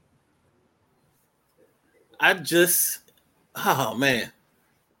 Oh man.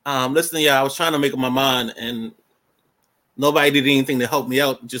 Listening, I was trying to make up my mind and nobody did anything to help me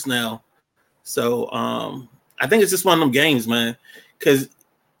out just now. So I think it's just one of them games, man. Because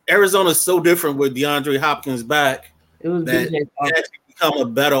Arizona's so different with DeAndre Hopkins back that it actually become a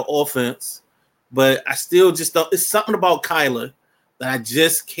better offense. But I still just don't. It's something about Kyler that I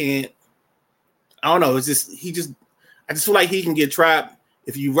just can't. I don't know. I just feel like he can get trapped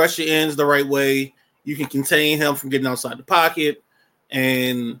if you rush your ends the right way. You can contain him from getting outside the pocket,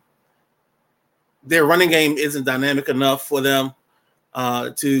 and their running game isn't dynamic enough for them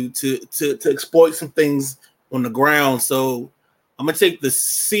to exploit some things on the ground. So I'm gonna take the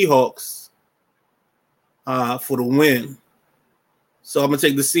Seahawks for the win. So I'm gonna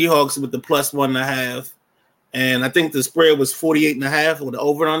take the Seahawks with the +1.5, and I think the spread was 48.5 or the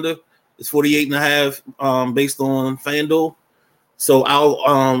over and under. It's 48.5 based on FanDuel. So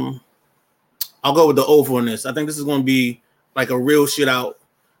I'll go with the over on this. I think this is going to be like a real shit out.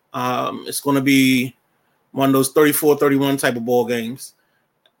 It's going to be one of those 34-31 type of ball games.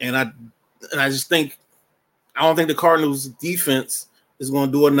 And I just think I don't think the Cardinals defense is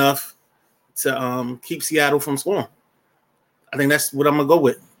going to do enough to keep Seattle from scoring. I think that's what I'm going to go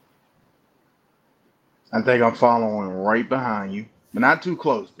with. I think I'm following right behind you, but not too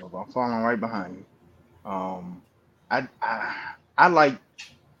close though. I'm following right behind you. I like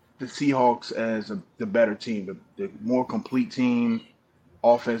the Seahawks as the better team, the more complete team,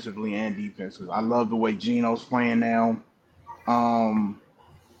 offensively and defensively. I love the way Geno's playing now.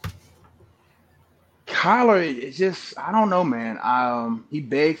 Kyler is just, I don't know, man. He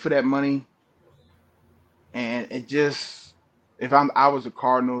begged for that money, and it just, if I was the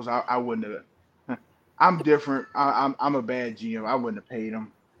Cardinals, I wouldn't have. I'm different. I'm a bad GM. I wouldn't have paid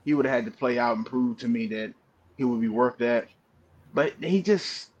him. He would have had to play out and prove to me that he would be worth that. But he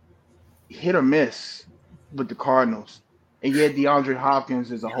just hit or miss with the Cardinals. And yet DeAndre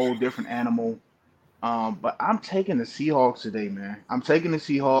Hopkins is a whole different animal. But I'm taking the Seahawks today, man. I'm taking the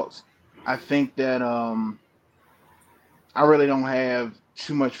Seahawks. I think that I really don't have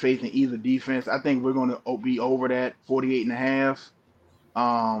too much faith in either defense. I think we're going to be over that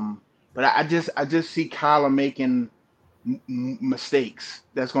 48.5. But I just see Kyler making mistakes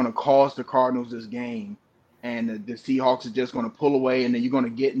that's going to cost the Cardinals this game. And the Seahawks are just going to pull away, and then you're going to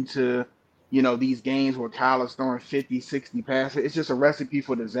get into, these games where Kyler's throwing 50, 60 passes. It's just a recipe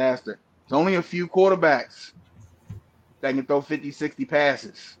for disaster. There's only a few quarterbacks that can throw 50, 60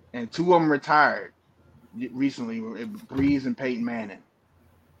 passes, and two of them retired recently, Breeze and Peyton Manning.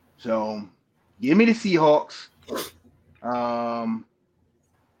 So give me the Seahawks.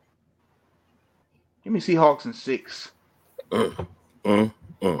 Give me Seahawks in 6.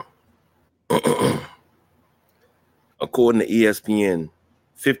 According to ESPN,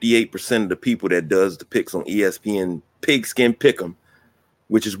 58% of the people that does the picks on ESPN Pigskin Pick'em,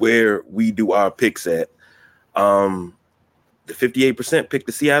 which is where we do our picks at, the 58% picked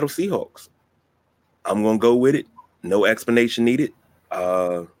the Seattle Seahawks. I'm gonna go with it. No explanation needed.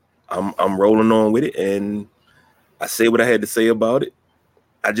 I'm rolling on with it, and I say what I had to say about it.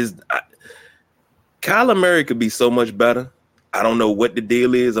 Kyler Murray could be so much better. I don't know what the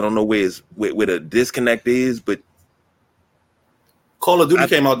deal is. I don't know where the disconnect is, but Call of Duty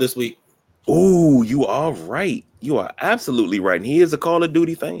came out this week. Oh, you are right. You are absolutely right. And he is a Call of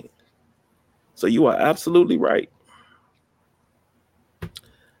Duty fan. So you are absolutely right.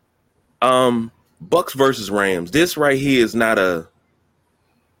 Bucks versus Rams. This right here is not a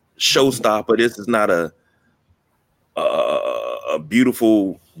showstopper. This is not a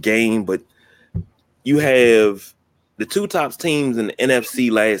beautiful game, but you have the two top teams in the NFC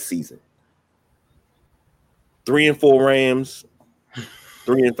last season. 3-4 Rams,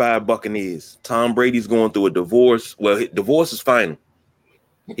 3-5 Buccaneers. Tom Brady's going through a divorce. Well, divorce is final.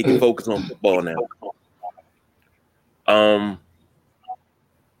 He can focus on football now.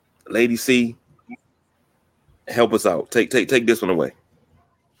 Lady C, help us out. Take this one away.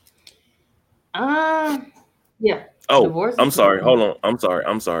 Yeah. Oh, I'm sorry. Hold on. I'm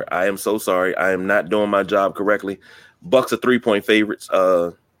sorry. I am so sorry. I am not doing my job correctly. Bucks are 3-point favorites.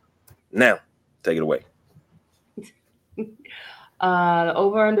 Now, take it away. The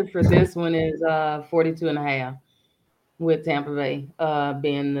over-under for this one is 42.5, with Tampa Bay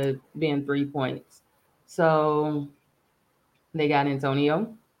being 3 points. So they got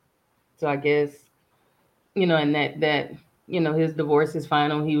Antonio. So I guess, and that his divorce is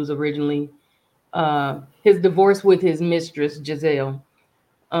final. He was originally his divorce with his mistress Giselle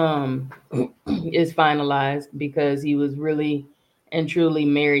is finalized because he was really and truly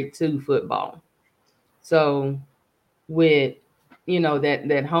married to football. So with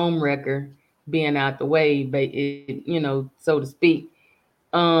that home wrecker being out the way, but so to speak,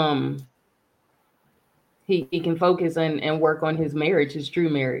 he can focus and work on his marriage, his true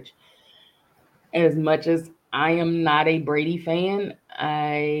marriage. As much as I am not a Brady fan,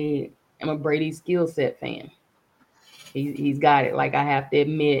 I am a Brady skill set fan. He's got it. Like, I have to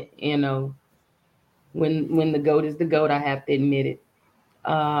admit, when the GOAT is the GOAT, I have to admit it.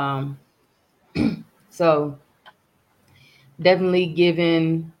 So definitely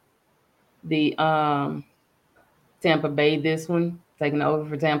giving the Tampa Bay this one, taking over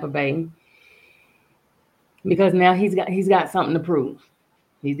for Tampa Bay, because now he's got something to prove.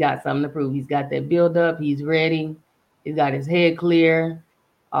 He's got something to prove. He's got that build up. He's ready. He's got his head clear.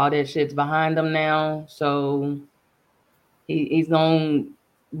 All that shit's behind him now. So he's gonna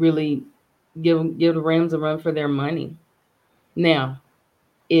really give the Rams a run for their money. Now,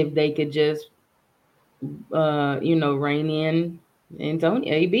 if they could just rein in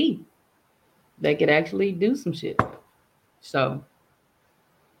Antonio AB, they could actually do some shit. So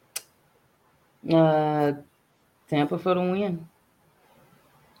Tampa for the win.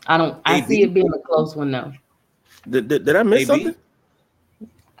 I see it being a close one though. Did I miss something?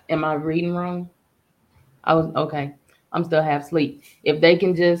 Am I reading wrong? I was okay. I'm still half asleep. If they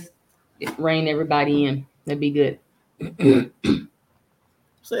can just rein everybody in, that'd be good.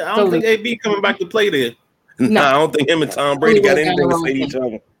 So I don't think AB coming back to play there. No, I don't think him and Tom Brady got anything to say to each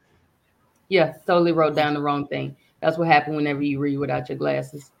other. Yeah, totally wrote down the wrong thing. That's what happened whenever you read without your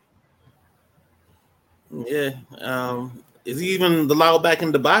glasses. Yeah. Is he even allowed back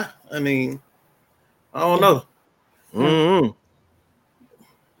in Dubai? I mean, I don't know. Mm-hmm.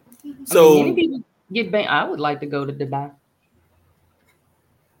 So many people get banned. I would like to go to Dubai.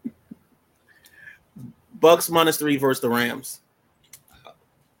 Bucks -3 versus the Rams.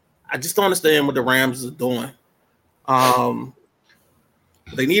 I just don't understand what the Rams are doing.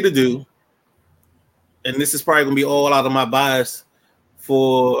 They need to do, and this is probably going to be all out of my bias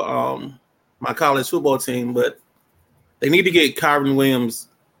for my college football team, but they need to get Kyron Williams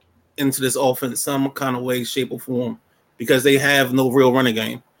into this offense some kind of way, shape, or form, because they have no real running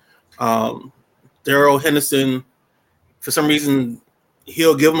game. Darrell Henderson, for some reason,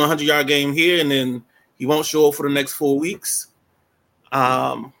 he'll give him a 100-yard game here, and then he won't show up for the next 4 weeks.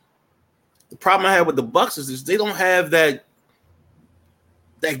 The problem I have with the Bucks is they don't have that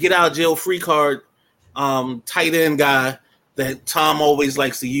get out of jail free card tight end guy that Tom always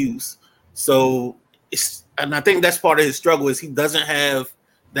likes to use. So and I think that's part of his struggle is he doesn't have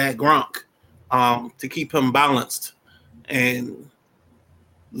that Gronk to keep him balanced. And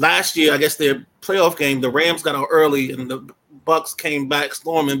last year, I guess their playoff game, the Rams got out early and the Bucks came back,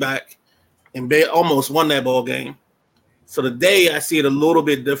 storming back, and they almost won that ball game. So today I see it a little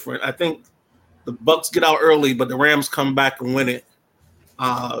bit different. I think the Bucks get out early, but the Rams come back and win it.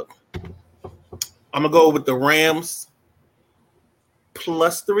 I'm going to go with the Rams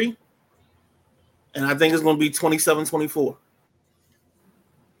 +3, and I think it's going to be 27-24.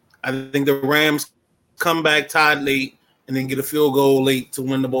 I think the Rams come back tied late and then get a field goal late to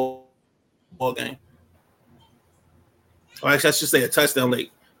win the ball game. Or actually, I should say a touchdown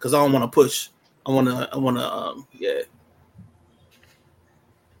late because I don't want to push. I want to, yeah.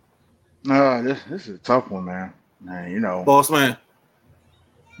 This is a tough one, man. Boss man.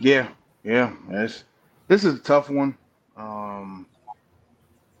 Yeah. This is a tough one.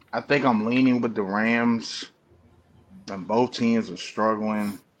 I think I'm leaning with the Rams, and both teams are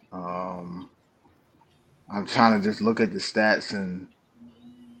struggling. I'm trying to just look at the stats and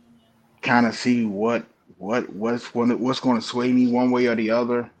kind of see what's going to sway me one way or the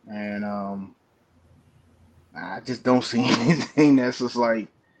other, and I just don't see anything that's just like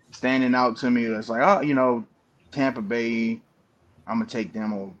standing out to me. That's like, oh, Tampa Bay. I'm gonna take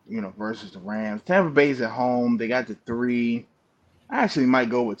them over, versus the Rams. Tampa Bay's at home. They got the 3. I actually might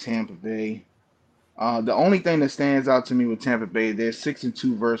go with Tampa Bay. The only thing that stands out to me with Tampa Bay, they're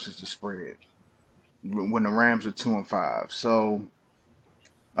 6-2 versus the spread when the Rams are 2-5. So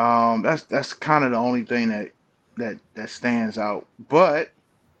that's kind of the only thing that stands out. But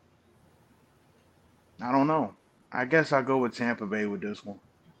I don't know. I guess I'll go with Tampa Bay with this one.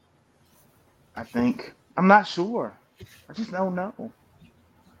 I think. I'm not sure. I just don't know.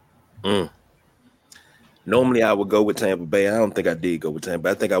 Normally, I would go with Tampa Bay. I don't think I did go with Tampa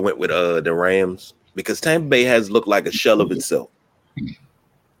Bay. I think I went with the Rams because Tampa Bay has looked like a shell of itself.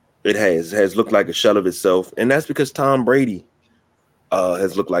 It has looked like a shell of itself, and that's because Tom Brady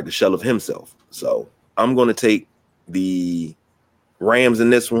has looked like a shell of himself. So I'm going to take the Rams in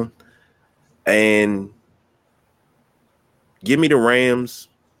this one, and give me the Rams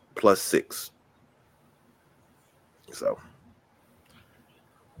 +6. So,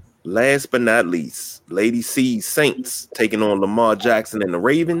 last but not least, Lady C Saints taking on Lamar Jackson and the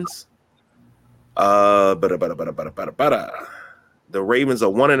Ravens. The Ravens are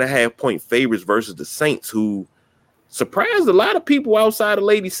 1.5-point favorites versus the Saints, who surprised a lot of people outside of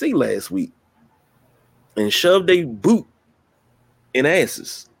Lady C last week and shoved a boot in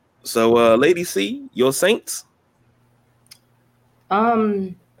asses. So, Lady C, your Saints?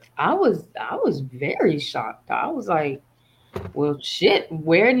 I was very shocked. I was like, well, shit,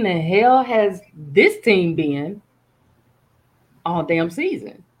 where in the hell has this team been all damn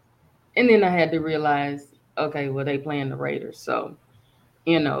season? And then I had to realize, okay, well, they playing the Raiders. So,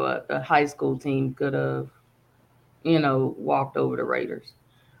 a high school team could have, walked over the Raiders.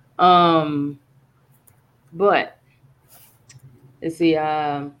 But let's see,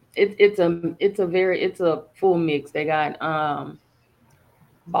 it's a full mix. They got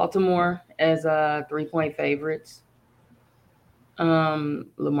Baltimore as 3-point favorites.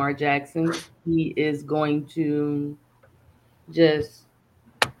 Lamar Jackson, he is going to just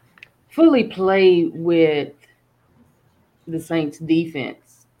fully play with the Saints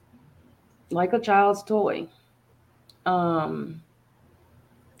defense like a child's toy. And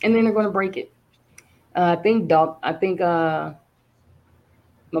then they're going to break it. I think my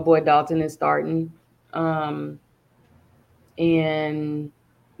boy Dalton is starting. And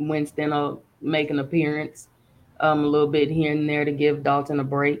Winston will make an appearance a little bit here and there to give Dalton a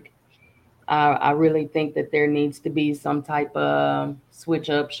break. I really think that there needs to be some type of switch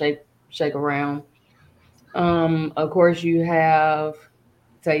up, shake around. Of course, you have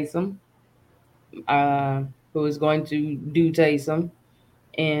Taysom, who is going to do Taysom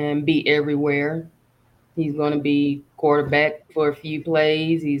and be everywhere. He's going to be quarterback for a few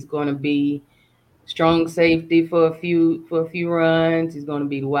plays. He's going to be strong safety for a few runs. He's going to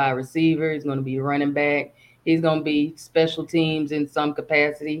be the wide receiver. He's going to be running back. He's going to be special teams in some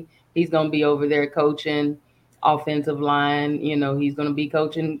capacity. He's going to be over there coaching offensive line. He's going to be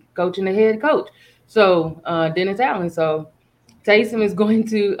coaching the head coach. So Dennis Allen. So Taysom is going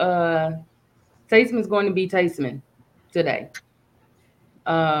to be Taysom today.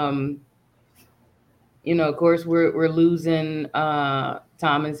 Of course, we're losing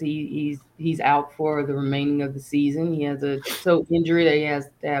Thomas. He's out for the remaining of the season. He has a toe injury that he has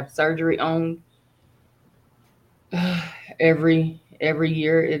to have surgery on. Every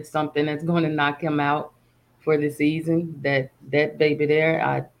year, it's something that's going to knock him out for the season. That baby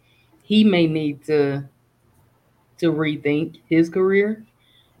there, he may need to rethink his career.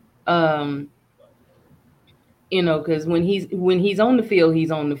 Because when he's on the field,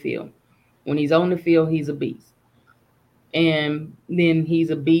 he's on the field. When he's on the field, he's a beast. And then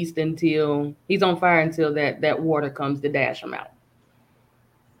he's a beast until he's on fire until that water comes to dash him out.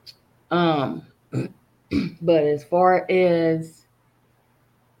 But as far as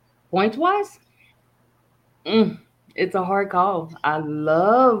points wise, it's a hard call. I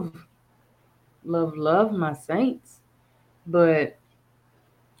love my Saints, but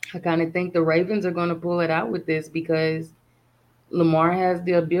I kind of think the Ravens are going to pull it out with this because Lamar has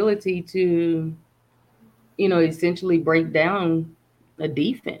the ability to, essentially break down a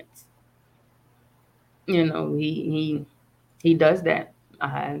defense. He does that.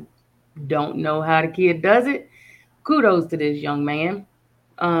 I don't know how the kid does it. Kudos to this young man.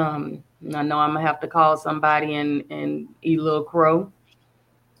 I know I'm gonna have to call somebody and eat a little crow.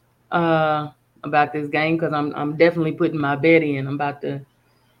 about this game because I'm definitely putting my bet in. I'm about to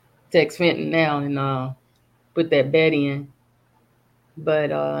text Fenton now and put that bet in.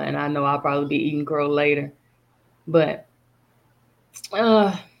 But and I know I'll probably be eating crow later. But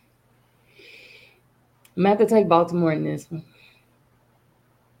I'm gonna have to take Baltimore in this one.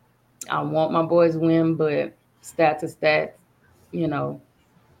 I want my boys to win, but stats are stats. You know,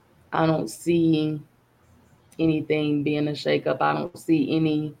 I don't see anything being a shakeup. I don't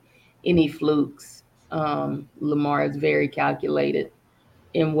see any flukes. Lamar is very calculated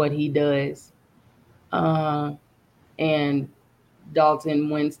in what he does. And Dalton,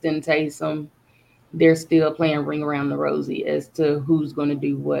 Winston, Taysom, they're still playing ring around the rosy as to who's going to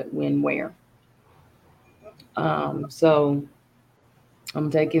do what, when, where. So I'm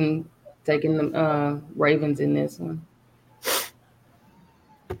taking the Ravens in this one.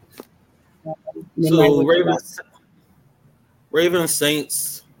 So Ravens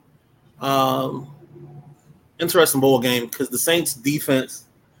Saints, interesting ball game because the Saints defense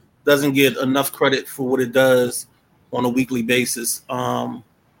doesn't get enough credit for what it does on a weekly basis. No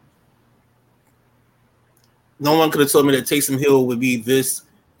one could have told me that Taysom Hill would be this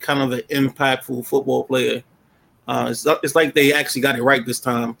kind of an impactful football player. It's like they actually got it right this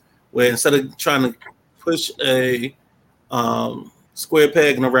time, where instead of trying to push a square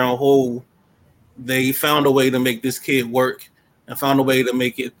peg in a round hole, they found a way to make this kid work and found a way to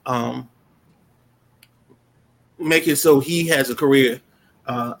make it so he has a career.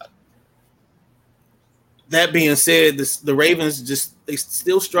 That being said, the Ravens they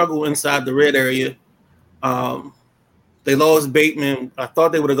still struggle inside the red area. They lost Bateman. I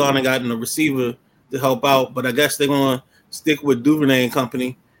thought they would have gone and gotten a receiver to help out, but I guess they're going to stick with Duvernay and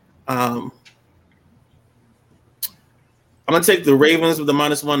company. I'm going to take the Ravens with the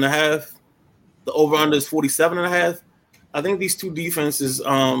 -1.5. The over-under is 47.5. I think these two defenses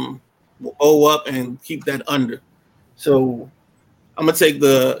will owe up and keep that under. So I'm going to take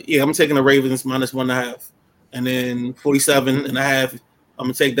I'm taking the Ravens -1.5. And then 47.5, I'm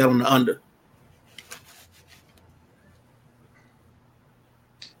going to take that on the under.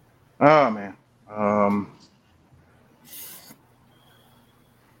 Oh, man.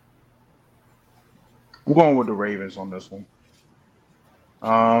 We're going with the Ravens on this one.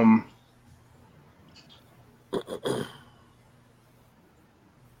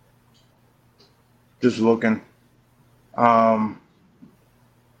 Just looking.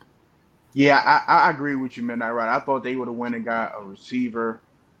 Yeah, I agree with you, Midnight Ride. I thought they would have went and got a receiver.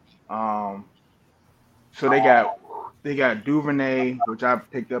 So they got Duvernay, which I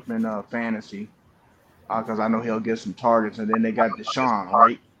picked up in fantasy, because I know he'll get some targets, and then they got Deshaun,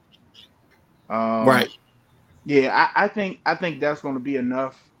 right? Right. Yeah, I think that's going to be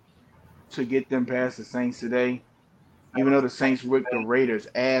enough to get them past the Saints today. Even though the Saints whipped the Raiders'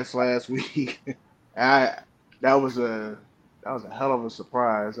 ass last week, that was a hell of a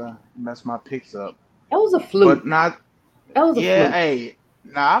surprise. I messed my picks up. That was a fluke. But not. That was a fluke. Hey,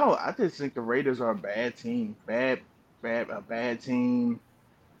 no, I don't. I just think the Raiders are a bad team. A bad team.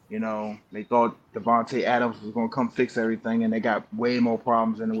 You know, they thought Devontae Adams was going to come fix everything, and they got way more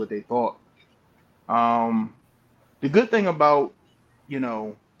problems than what they thought. The good thing about,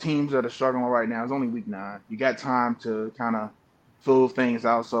 teams that are struggling right now is only week 9. You got time to kind of fill things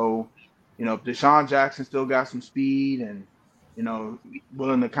out. So, if Deshaun Jackson still got some speed and,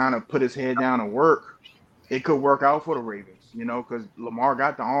 willing to kind of put his head down and work, it could work out for the Ravens, because Lamar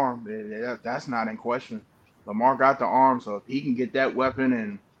got the arm. That's not in question. Lamar got the arm. So if he can get that weapon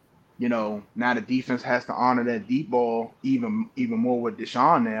and, now the defense has to honor that deep ball even more with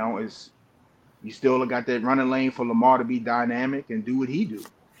Deshaun now you still got that running lane for Lamar to be dynamic and do what he do.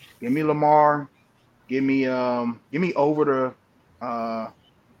 Give me Lamar. Give me over the I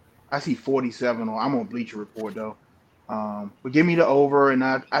see 47 I'm on Bleacher Report though. But give me the over, and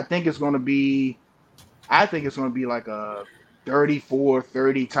I think it's gonna be like a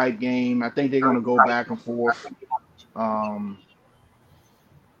 34-30 type game. I think they're gonna go back and forth. I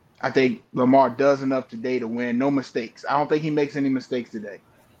think Lamar does enough today to win. No mistakes. I don't think he makes any mistakes today.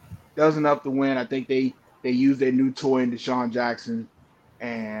 Does enough to win. I think they use their new toy in Deshaun Jackson,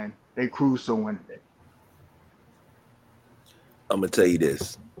 and they cruise to win today. I'm gonna tell you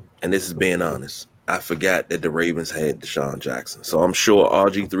this, and this is being honest. I forgot that the Ravens had Deshaun Jackson, so I'm sure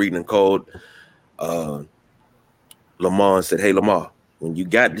RG3 then called Lamar and said, "Hey, Lamar, when you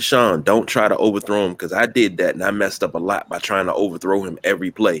got Deshaun, don't try to overthrow him, because I did that and I messed up a lot by trying to overthrow him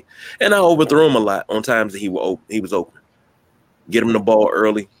every play, and I overthrew him a lot on times that he was open. Get him the ball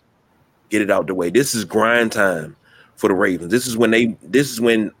early." Get it out the way. This is grind time for the Ravens. This is when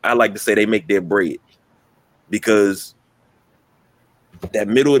I like to say they make their bread, because that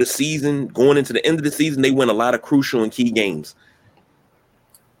middle of the season, going into the end of the season, they win a lot of crucial and key games.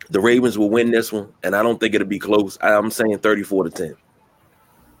 The Ravens will win this one, and I don't think it'll be close. I'm saying 34-10.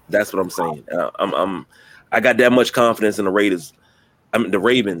 That's what I'm saying. I got that much confidence in the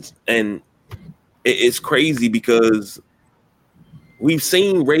Ravens, and it's crazy because we've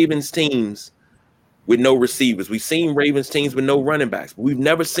seen Ravens teams with no receivers. We've seen Ravens teams with no running backs, but we've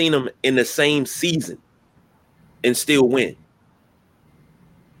never seen them in the same season and still win.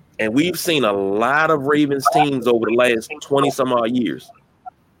 And we've seen a lot of Ravens teams over the last 20 some odd years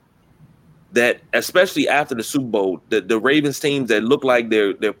that, especially after the Super Bowl, the Ravens teams that look like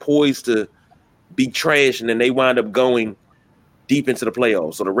they're poised to be trash, and then they wind up going deep into the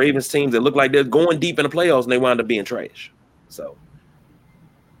playoffs. So the Ravens teams that look like they're going deep in the playoffs, and they wind up being trash. So,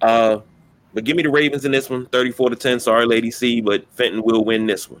 but give me the Ravens in this one, 34-10. Sorry, Lady C, but Fenton will win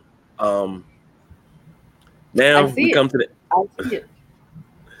this one. Now we come to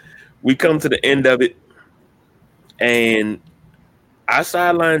the end of it, and our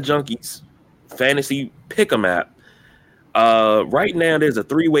Sideline Junkies fantasy pick'em app. Right now, there's a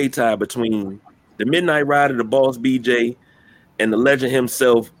 3-way tie between the Midnight Rider, the Boss BJ, and the legend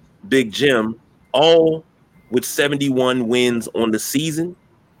himself, Big Jim, all with 71 wins on the season.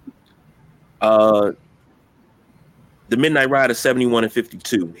 The Midnight Rider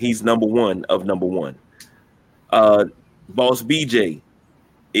 71-52. He's number one of number one. Boss BJ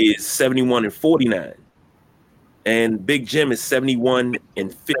is 71-49. And Big Jim is 71-51.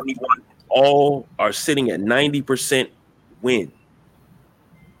 All are sitting at 90% win.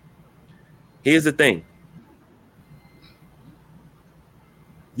 Here's the thing.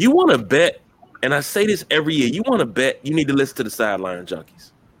 You want to bet, and I say this every year, you want to bet, you need to listen to the Sideline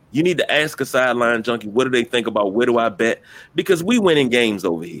Junkies. You need to ask a Sideline Junkie, what do they think about where do I bet? Because we win in games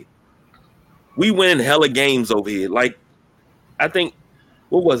over here. We win hella games over here. Like, I think,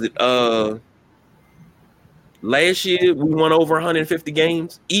 what was it? Last year, we won over 150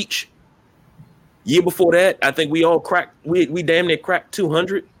 games each. Year before that, I think we all cracked, we damn near cracked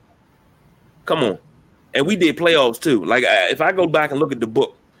 200. Come on. And we did playoffs too. Like, if I go back and look at the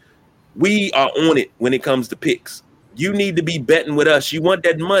book, we are on it when it comes to picks. You need to be betting with us. You want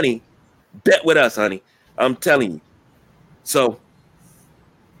that money, bet with us, honey. I'm telling you. So,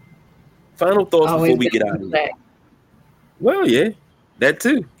 final thoughts before we get out of here. Well, yeah, that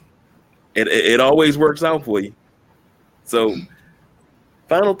too. It always works out for you. So,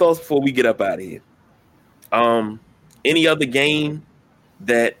 final thoughts before we get up out of here. Any other game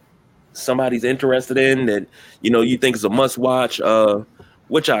that somebody's interested in that you think is a must watch?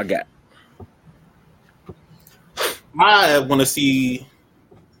 What y'all got? I want to see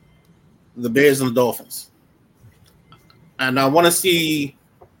the Bears and the Dolphins, and I want to see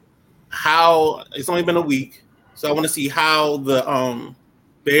how it's only been a week, so I want to see how the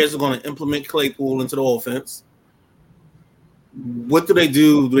Bears are going to implement Claypool into the offense. What do?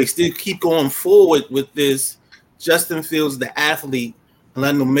 Do they still keep going forward with this Justin Fields, the athlete, and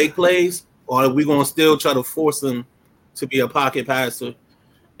letting him make plays, or are we going to still try to force him to be a pocket passer?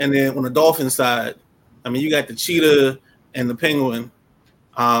 And then on the Dolphins side, I mean, you got the Cheetah and the Penguin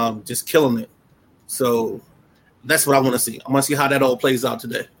just killing it. So that's what I want to see. I want to see how that all plays out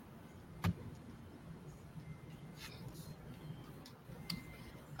today.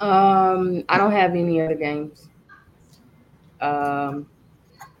 I don't have any other games. I'm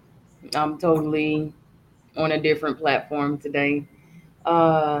totally on a different platform today.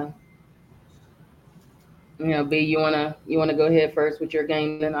 B, you wanna go ahead first with your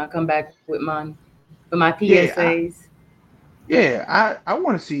game, then I'll come back with mine. For my PSAs. I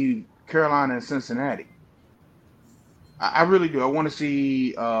want to see Carolina and Cincinnati. I really do. I want to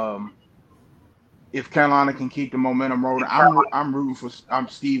see if Carolina can keep the momentum rolling. I'm rooting for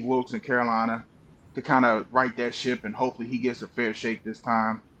Steve Wilkes in Carolina to kind of right that ship, and hopefully he gets a fair shake this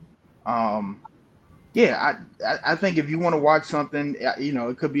time. I think if you want to watch something,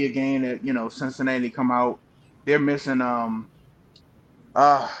 it could be a game that Cincinnati come out. They're missing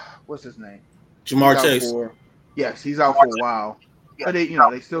what's his name? Jamar Chase. Yes, he's out for a while. But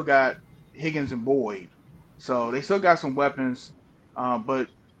they still got Higgins and Boyd, so they still got some weapons. But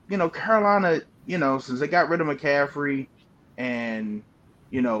Carolina, since they got rid of McCaffrey and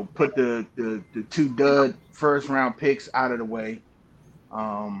put the 2 dud first round picks out of the way,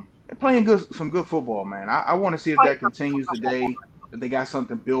 they're playing some good football, man. I want to see if that continues today. If they got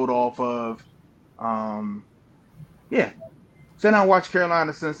something to build off of. Sit down and watch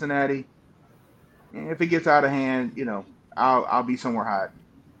Carolina, Cincinnati. And if it gets out of hand, I'll be somewhere hiding.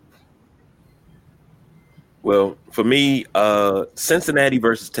 Well, for me, Cincinnati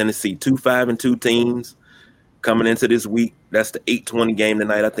versus Tennessee, 2 5-2 teams coming into this week. That's the 8:20 game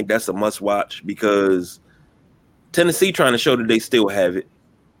tonight. I think that's a must watch because Tennessee trying to show that they still have it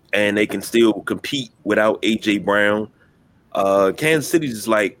and they can still compete without AJ Brown. Kansas City's just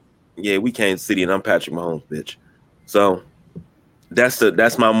like, yeah, we Kansas City and I'm Patrick Mahomes, bitch. So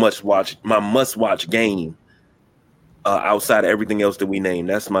that's my must watch game. Outside of everything else that we named,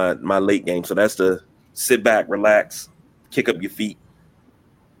 that's my late game. So that's the sit back, relax, kick up your feet,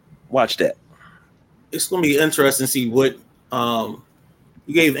 watch that. It's gonna be interesting to see what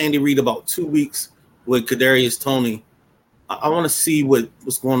you gave Andy Reid about 2 weeks with Kadarius Toney. I want to see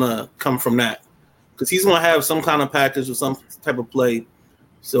what's going to come from that because he's going to have some kind of package or some type of play.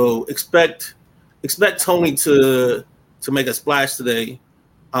 So expect Toney to make a splash today,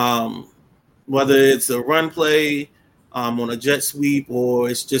 whether it's a run play on a jet sweep or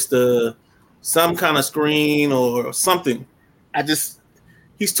it's just some kind of screen or something.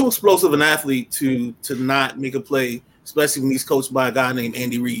 He's too explosive an athlete to not make a play, especially when he's coached by a guy named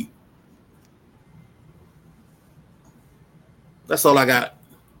Andy Reid. That's all I got.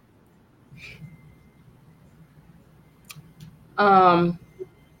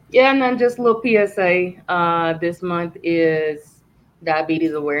 Yeah, and then just a little PSA. This month is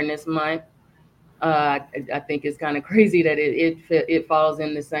Diabetes Awareness Month. I think it's kind of crazy that it falls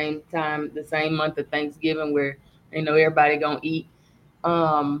in the same time, the same month of Thanksgiving, where everybody gonna eat.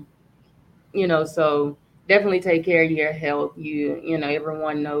 So definitely take care of your health.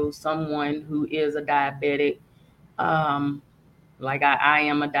 Everyone knows someone who is a diabetic. Like I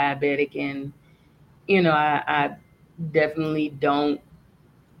am a diabetic, and I definitely don't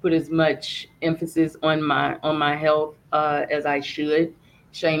put as much emphasis on my health as I should.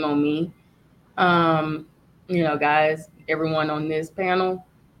 Shame on me. Guys, everyone on this panel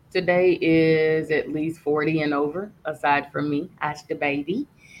today is at least 40 and over, aside from me, Ash the baby.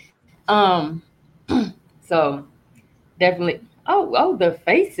 So definitely. Oh, the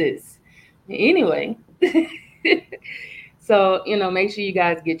faces. Anyway. So, make sure you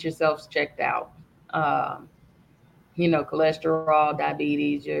guys get yourselves checked out. Cholesterol,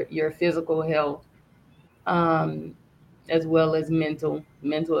 diabetes, your physical health, as well as mental.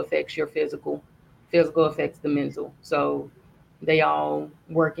 Mental affects your physical. Physical affects the mental. So they all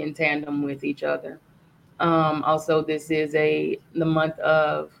work in tandem with each other. Also, this is the month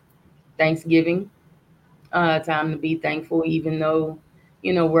of Thanksgiving. Time to be thankful, even though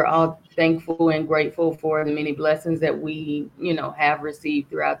we're all thankful and grateful for the many blessings that we have received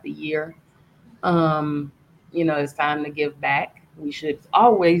throughout the year. It's time to give back. We should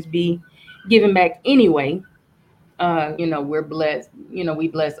always be giving back anyway. We're blessed. We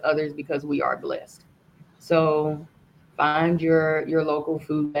bless others because we are blessed. So find your local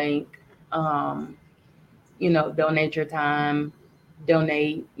food bank. Donate your time.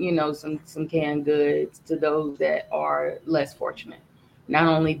 Donate, some canned goods to those that are less fortunate. Not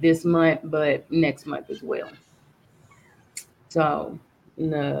only this month, but next month as well. So,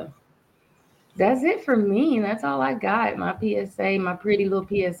 no, that's it for me. That's all I got. My PSA, my pretty little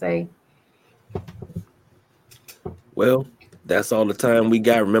PSA. Well, that's all the time we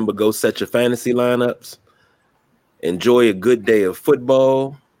got. Remember, go set your fantasy lineups. Enjoy a good day of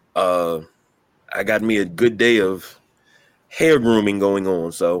football. I got me a good day of hair grooming going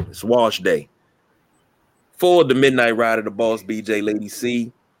on, so it's wash day. For the Midnight Rider, the Boss BJ, Lady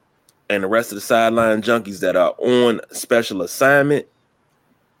C, and the rest of the sideline junkies that are on special assignment,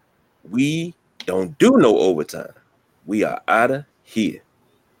 we don't do no overtime. We are out of here.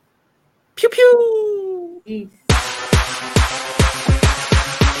 Pew pew. Peace.